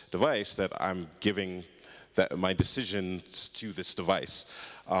this device, that I'm giving my decisions to this device,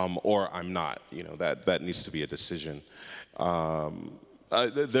 or I'm not. That needs to be a decision.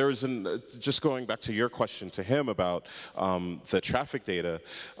 Just going back to your question to him about the traffic data,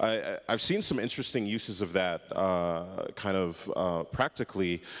 I've seen some interesting uses of that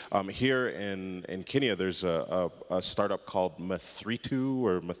practically. Here in Kenya, there's a startup called Mathratu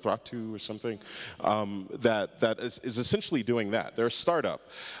or something that is essentially doing that. They're a startup.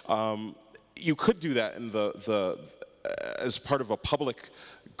 You could do that in as part of a public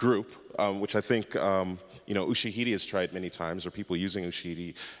group which I think you know, Ushahidi has tried many times, or people using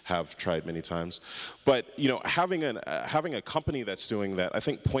Ushahidi have tried many times. But you know, having a company that's doing that, I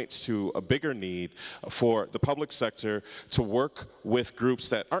think, points to a bigger need for the public sector to work with groups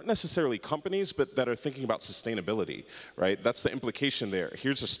that aren't necessarily companies, but that are thinking about sustainability, right? That's the implication there.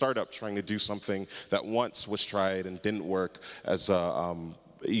 Here's a startup trying to do something that once was tried and didn't work as a,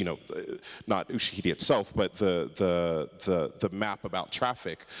 you know, not Ushahidi itself, but the map about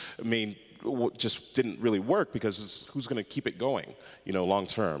traffic, I mean, just didn't really work because who's going to keep it going, you know, long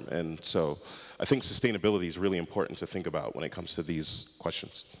term? And so I think sustainability is really important to think about when it comes to these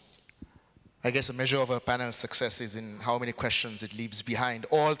questions. I guess a measure of a panel's success is in how many questions it leaves behind.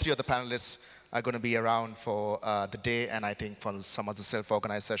 All three of the panelists are going to be around for the day, and I think for some of the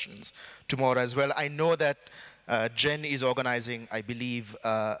self-organized sessions tomorrow as well. I know that Jen is organizing, I believe,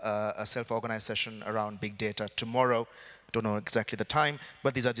 a self-organized session around big data tomorrow. Don't know exactly the time,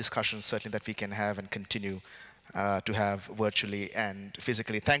 but these are discussions certainly that we can have and continue to have virtually and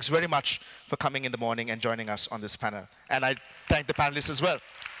physically. Thanks very much for coming in the morning and joining us on this panel. And I thank the panelists as well.